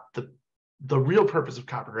 and not the real purpose of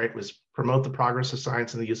copyright was promote the progress of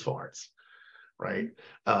science and the useful arts, right?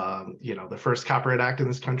 The first Copyright Act in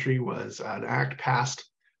this country was an act passed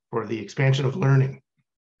for the expansion of learning,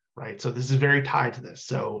 right? So this is very tied to this.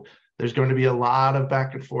 So there's going to be a lot of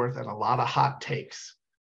back and forth and a lot of hot takes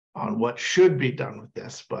on what should be done with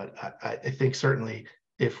this. But I think certainly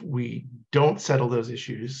if we don't settle those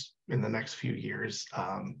issues in the next few years,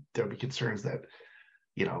 there'll be concerns that,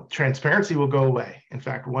 transparency will go away. In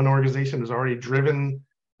fact, one organization has already driven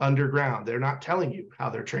underground. They're not telling you how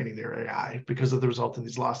they're training their AI because of the result of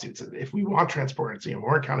these lawsuits. If we want transparency and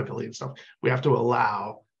more accountability and stuff, we have to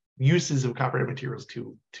allow uses of copyright materials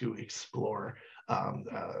to explore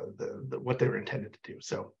what they were intended to do.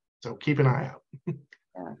 So keep an eye out.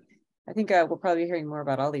 Yeah, I think we'll probably be hearing more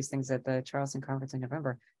about all these things at the Charleston conference in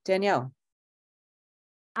November. Danielle.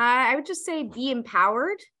 I would just say be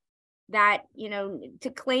empowered. That,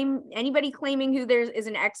 anybody claiming who there is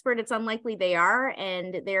an expert, it's unlikely they are.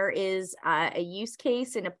 And there is a use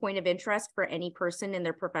case and a point of interest for any person in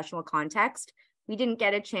their professional context. We didn't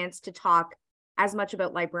get a chance to talk as much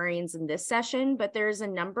about librarians in this session, but there's a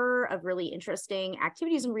number of really interesting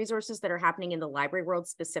activities and resources that are happening in the library world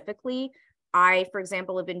specifically. I, for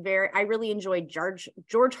example, I really enjoyed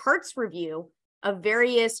George Hart's review of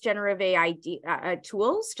various generative AI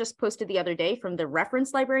tools just posted the other day from the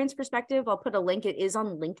reference librarian's perspective. I'll put a link. It is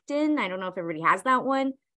on LinkedIn. I don't know if everybody has that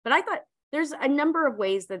one, but I thought there's a number of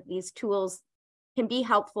ways that these tools can be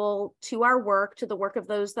helpful to our work, to the work of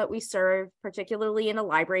those that we serve, particularly in a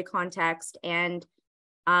library context. And,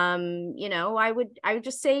 I would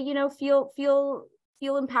just say, feel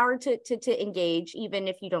empowered to engage, even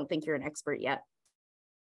if you don't think you're an expert yet.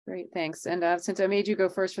 Great, thanks. And since I made you go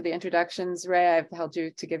first for the introductions, Ray, I've held you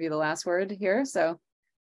to give you the last word here. So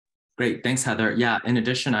great, thanks, Heather. Yeah, in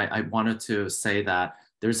addition, I wanted to say that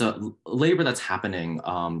there's a labor that's happening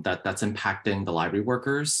that's impacting the library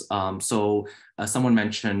workers. So someone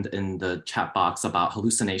mentioned in the chat box about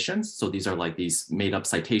hallucinations. So these are like these made up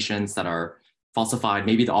citations that are falsified.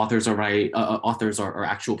 Maybe the authors are right, authors are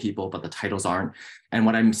actual people, but the titles aren't. And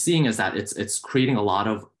what I'm seeing is that it's creating a lot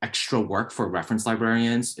of extra work for reference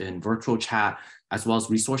librarians in virtual chat as well as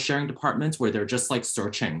resource sharing departments where they're just like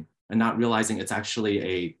searching and not realizing it's actually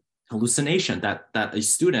a hallucination that a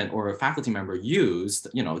student or a faculty member used,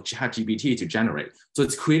 ChatGPT to generate. So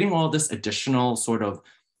it's creating all this additional sort of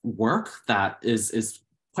work that is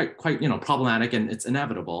quite problematic, and it's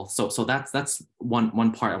inevitable. So that's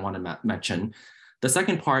one part I want to mention. The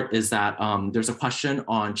second part is that there's a question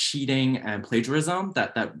on cheating and plagiarism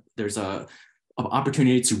that there's an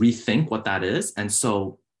opportunity to rethink what that is. And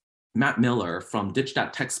so Matt Miller from Ditch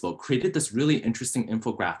That Textbook created this really interesting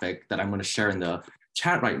infographic that I'm going to share in the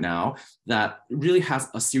chat right now that really has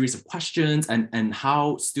a series of questions and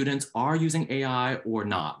how students are using AI or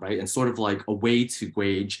not, right? And sort of like a way to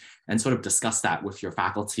gauge and sort of discuss that with your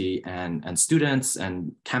faculty and students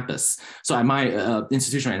and campus. So at my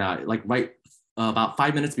institution right now, like about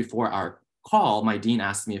 5 minutes before our call, my dean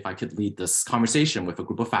asked me if I could lead this conversation with a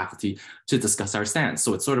group of faculty to discuss our stance.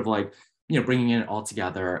 So it's sort of like, bringing it all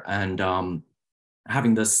together and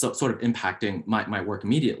having this sort of impacting my work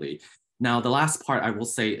immediately. Now, the last part I will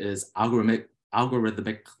say is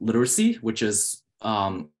algorithmic literacy, which is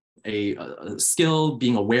a skill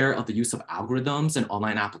being aware of the use of algorithms and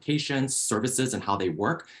online applications, services, and how they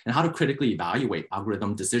work, and how to critically evaluate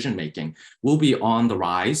algorithm decision-making will be on the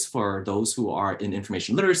rise for those who are in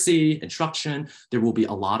information literacy, instruction. There will be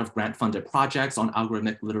a lot of grant-funded projects on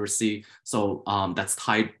algorithmic literacy. So that's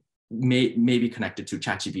tied, may be connected to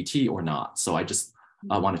ChatGPT or not. So I just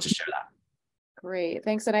wanted to share that. Great,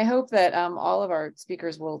 thanks. And I hope that all of our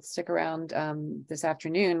speakers will stick around this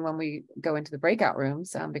afternoon when we go into the breakout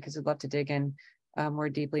rooms, because we'd love to dig in more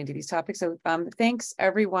deeply into these topics. So thanks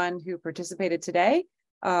everyone who participated today.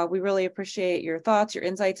 We really appreciate your thoughts, your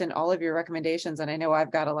insights, and all of your recommendations. And I know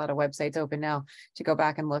I've got a lot of websites open now to go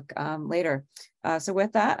back and look later. So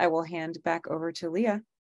with that, I will hand back over to Leah,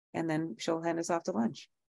 and then she'll hand us off to lunch.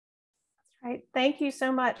 All right. Thank you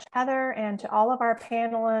so much, Heather, and to all of our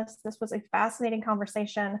panelists. This was a fascinating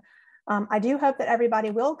conversation. I do hope that everybody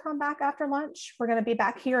will come back after lunch. We're going to be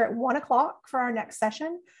back here at 1 o'clock for our next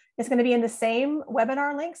session. It's going to be in the same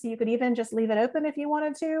webinar link, so you could even just leave it open if you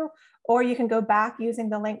wanted to, or you can go back using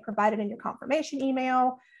the link provided in your confirmation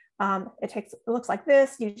email. It looks like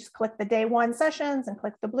this. You just click the day 1 sessions and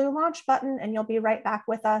click the blue launch button, and you'll be right back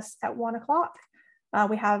with us at 1 o'clock.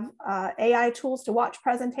 We have AI tools to watch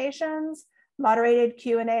presentations, moderated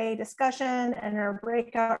Q&A discussion, and our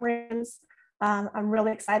breakout rooms. I'm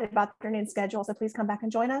really excited about the afternoon schedule, so please come back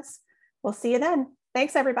and join us. We'll see you then.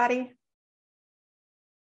 Thanks, everybody.